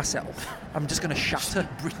bang myself, I'm just going to shatter.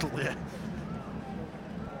 Brittle, yeah.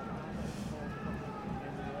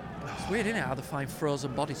 It's weird, isn't it, how they find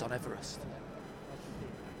frozen bodies on Everest?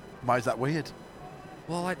 Why is that weird?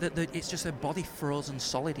 Well, like it's just a body frozen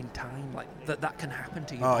solid in time, like that can happen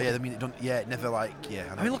to you. Oh yeah, I mean, it never like,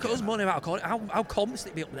 yeah. I mean, look at us moaning about how cold must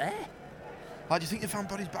it be up there? Like, do you think they found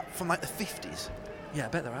bodies back from like the 50s? Yeah, I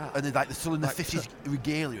bet there are. And they're still in the Like, 50s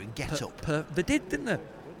regalia and get up. They did, didn't they?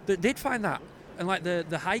 They did find that, and like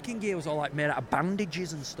the hiking gear was all like made out of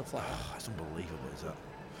bandages and stuff like that. Oh, that's unbelievable, is that?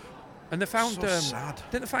 And they found, So sad.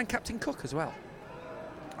 didn't they find Captain Cook as well?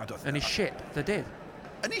 I don't think. And his that- ship, they did.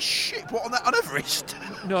 And his ship, what on Everest?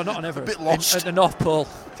 No, not on Everest. bit lost. At the North Pole.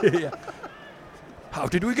 Yeah. How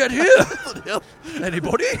did we get here?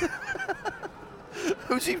 Anybody?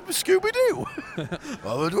 Who's he? Scooby Doo?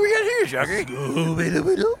 How did we get here, Shaggy?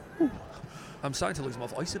 Scooby-Doo. I'm starting to lose my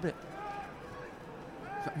voice a bit.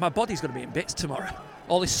 My body's going to be in bits tomorrow.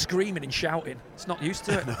 All this screaming and shouting. It's not used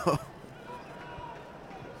to it.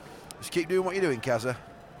 Just keep doing what you're doing, Kazza.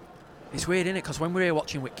 It's weird, isn't it? Because when we're here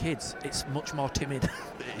watching with kids, it's much more timid. It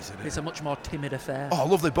is, isn't it? It's a much more timid affair. Oh,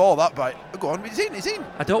 lovely ball, that bite. Oh, go on, it's in.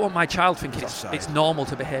 I don't want my child thinking It's offside. it's normal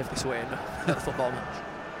to behave this way in a football match.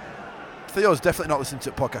 Theo's definitely not listening to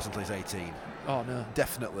a podcast until he's 18. Oh, no.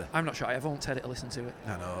 Definitely. I'm not sure. I won't tell it to listen to it.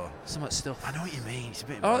 I know. So much stuff. I know what you mean. It's a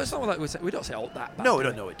bit. Oh, it's not like we don't say all that bad. No, do we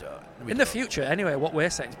don't know it. In the future, anyway, what we're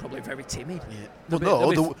saying is probably very timid. Yeah. There'll Well,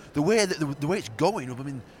 be- no, the way that the way it's going, I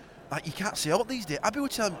mean, like you can't say out these days. Abby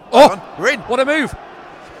would tell him, Oh! "Hang on, we're in." What a move!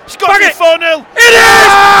 Scotty 4-0. It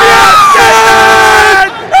is!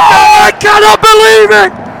 I cannot believe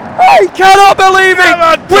it! I cannot believe Come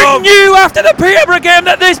on, it! We Tom. knew after the Peterborough game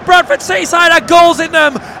that this Bradford City side had goals in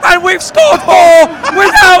them, and we've scored more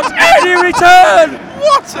without any return!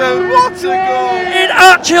 What a goal! It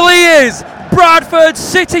actually is Bradford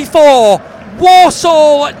City 4,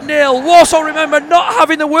 Walsall 0. Walsall, remember, not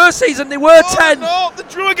having the worst season, they were 10. No, the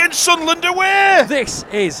drew against Sunderland away. This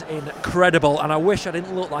is incredible, and I wish I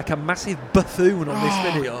didn't look like a massive buffoon on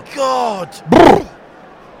this video. God,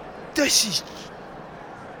 this is.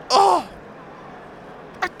 Oh,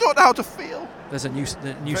 I don't know how to feel. There's a new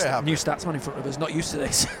Very happy. statsman in front of us, not used to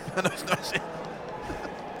this. No, it's not.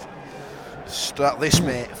 Start this,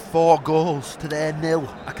 mate. 4 goals to their 0.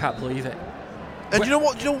 I can't believe it. And you know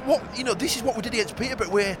what? This is what we did against Peterborough.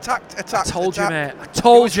 We attacked. I told you, attacked. mate. I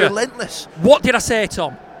told It was you. relentless. What did I say,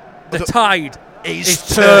 Tom? The don't- tide Is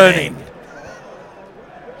is turning.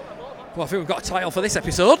 Well, I think we've got a title for this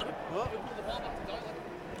episode.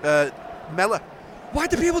 Mellor. Why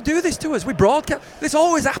do people do this to us? We broadcast. This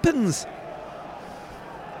always happens.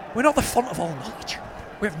 We're not the font of all knowledge.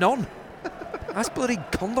 We have none. That's bloody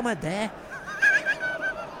condom a day.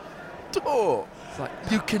 Oh, It's like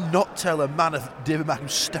you cannot tell a man of David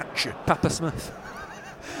Beckham's stature. Papa Smith.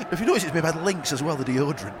 If you notice, it's made by Lynx as well, the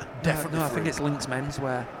deodorant. Definitely. No, I for think him. it's Lynx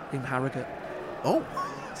menswear in Harrogate. Oh,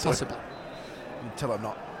 Possibly. you can tell I'm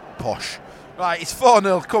not posh. Right, it's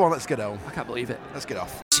 4-0. Come on, let's get home. I can't believe it. Let's get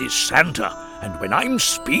off. This is Santa, and when I'm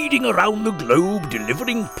speeding around the globe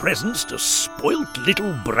delivering presents to spoilt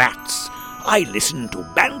little brats, I listen to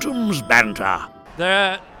Bantam's banter. There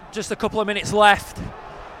are just a couple of minutes left.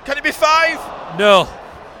 Can it be 5? No.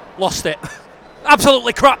 Lost it.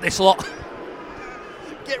 Absolutely crap, this lot.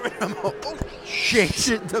 Get rid of them all. Oh, shit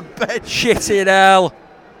in the bed. Shit in hell.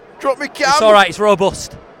 Drop me cam. It's all right, it's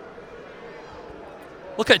robust.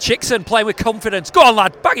 Look at Chickson playing with confidence. Go on,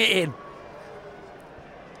 lad, bang it in.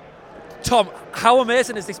 Tom, how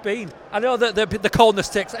amazing has this been? I know that the coldness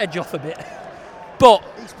takes the edge off a bit. But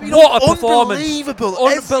what a performance. Unbelievable.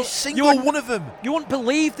 Unbel- Every single wouldn't- one of them. You wouldn't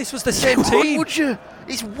believe this was the same You team. would you?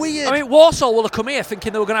 It's weird. I mean, Walsall will have come here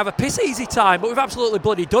thinking they were going to have a piss easy time, but we've absolutely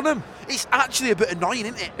bloody done them. it's actually a bit annoying,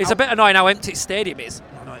 isn't it? It's a bit annoying how empty the stadium is.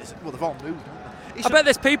 No, well, they've all moved, haven't they? It's I bet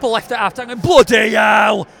there's people left at half time going, bloody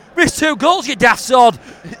hell, missed 2 goals, you daft sod.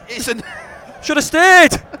 Should have stayed.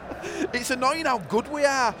 It's annoying how good we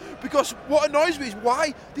are, because what annoys me is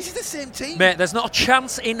why this is the same team. Mate, there's not a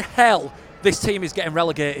chance in hell this team is getting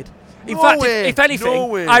relegated. In No fact, way, if anything, no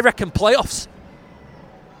way. I reckon playoffs.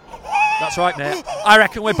 That's right, mate. I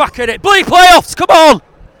reckon we're back at it. Bloody playoffs, come on.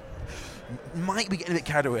 Might be getting a bit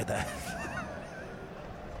carried away there.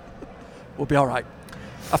 We'll be all right.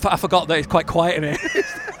 I forgot that it's quite quiet in here.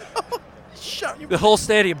 Shut your The whole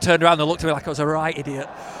stadium turned around and looked at me like I was a right idiot.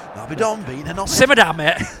 I'll be done being an officer. Simmer down,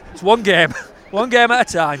 mate. It's one game. One game at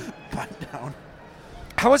a time. Back down.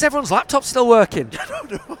 How is everyone's laptop still working?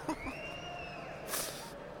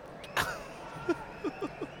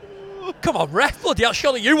 Come on, ref, bloody hell,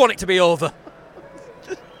 surely you want it to be over.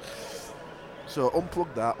 So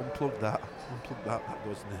unplug that. That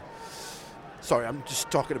goes in there. Sorry, I'm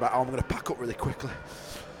just talking about how I'm going to pack up really quickly.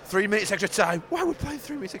 3 minutes extra time. Why are we playing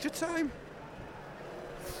 3 minutes extra time?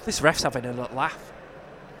 This ref's having a little laugh.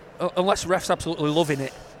 Unless ref's absolutely loving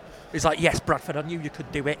it. He's like, yes, Bradford, I knew you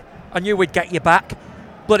could do it. I knew we'd get you back.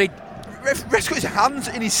 Bloody... Ref's got his hands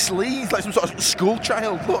in his sleeves like some sort of school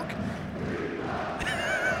child. Look.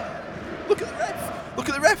 Look at the ref. Look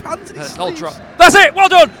at the ref, hands in his sleeves. That's it, well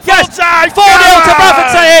done. Yes, 4-0 to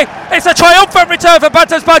Bradford City. It's a triumphant return for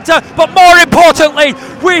Bantam's Banter, but more importantly,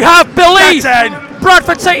 we have belief.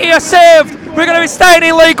 Bradford City are saved. We're going to be staying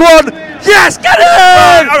in League One. Yes, get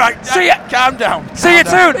it! All right, see you. Calm down. See you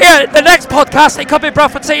soon. Yeah, the next podcast, it could be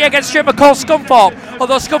Bradford City against Stuart McCall Scunthorpe.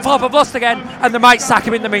 Although Scunthorpe have lost again, and they might sack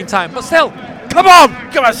him in the meantime. But still, come on,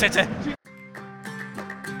 City.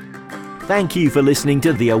 Thank you for listening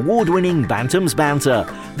to the award-winning Bantam's Banter.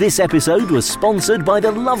 This episode was sponsored by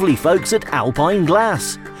the lovely folks at Alpine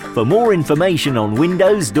Glass. For more information on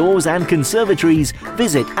windows, doors and conservatories,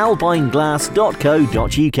 visit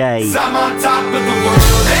alpineglass.co.uk. I'm on top of the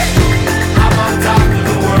world.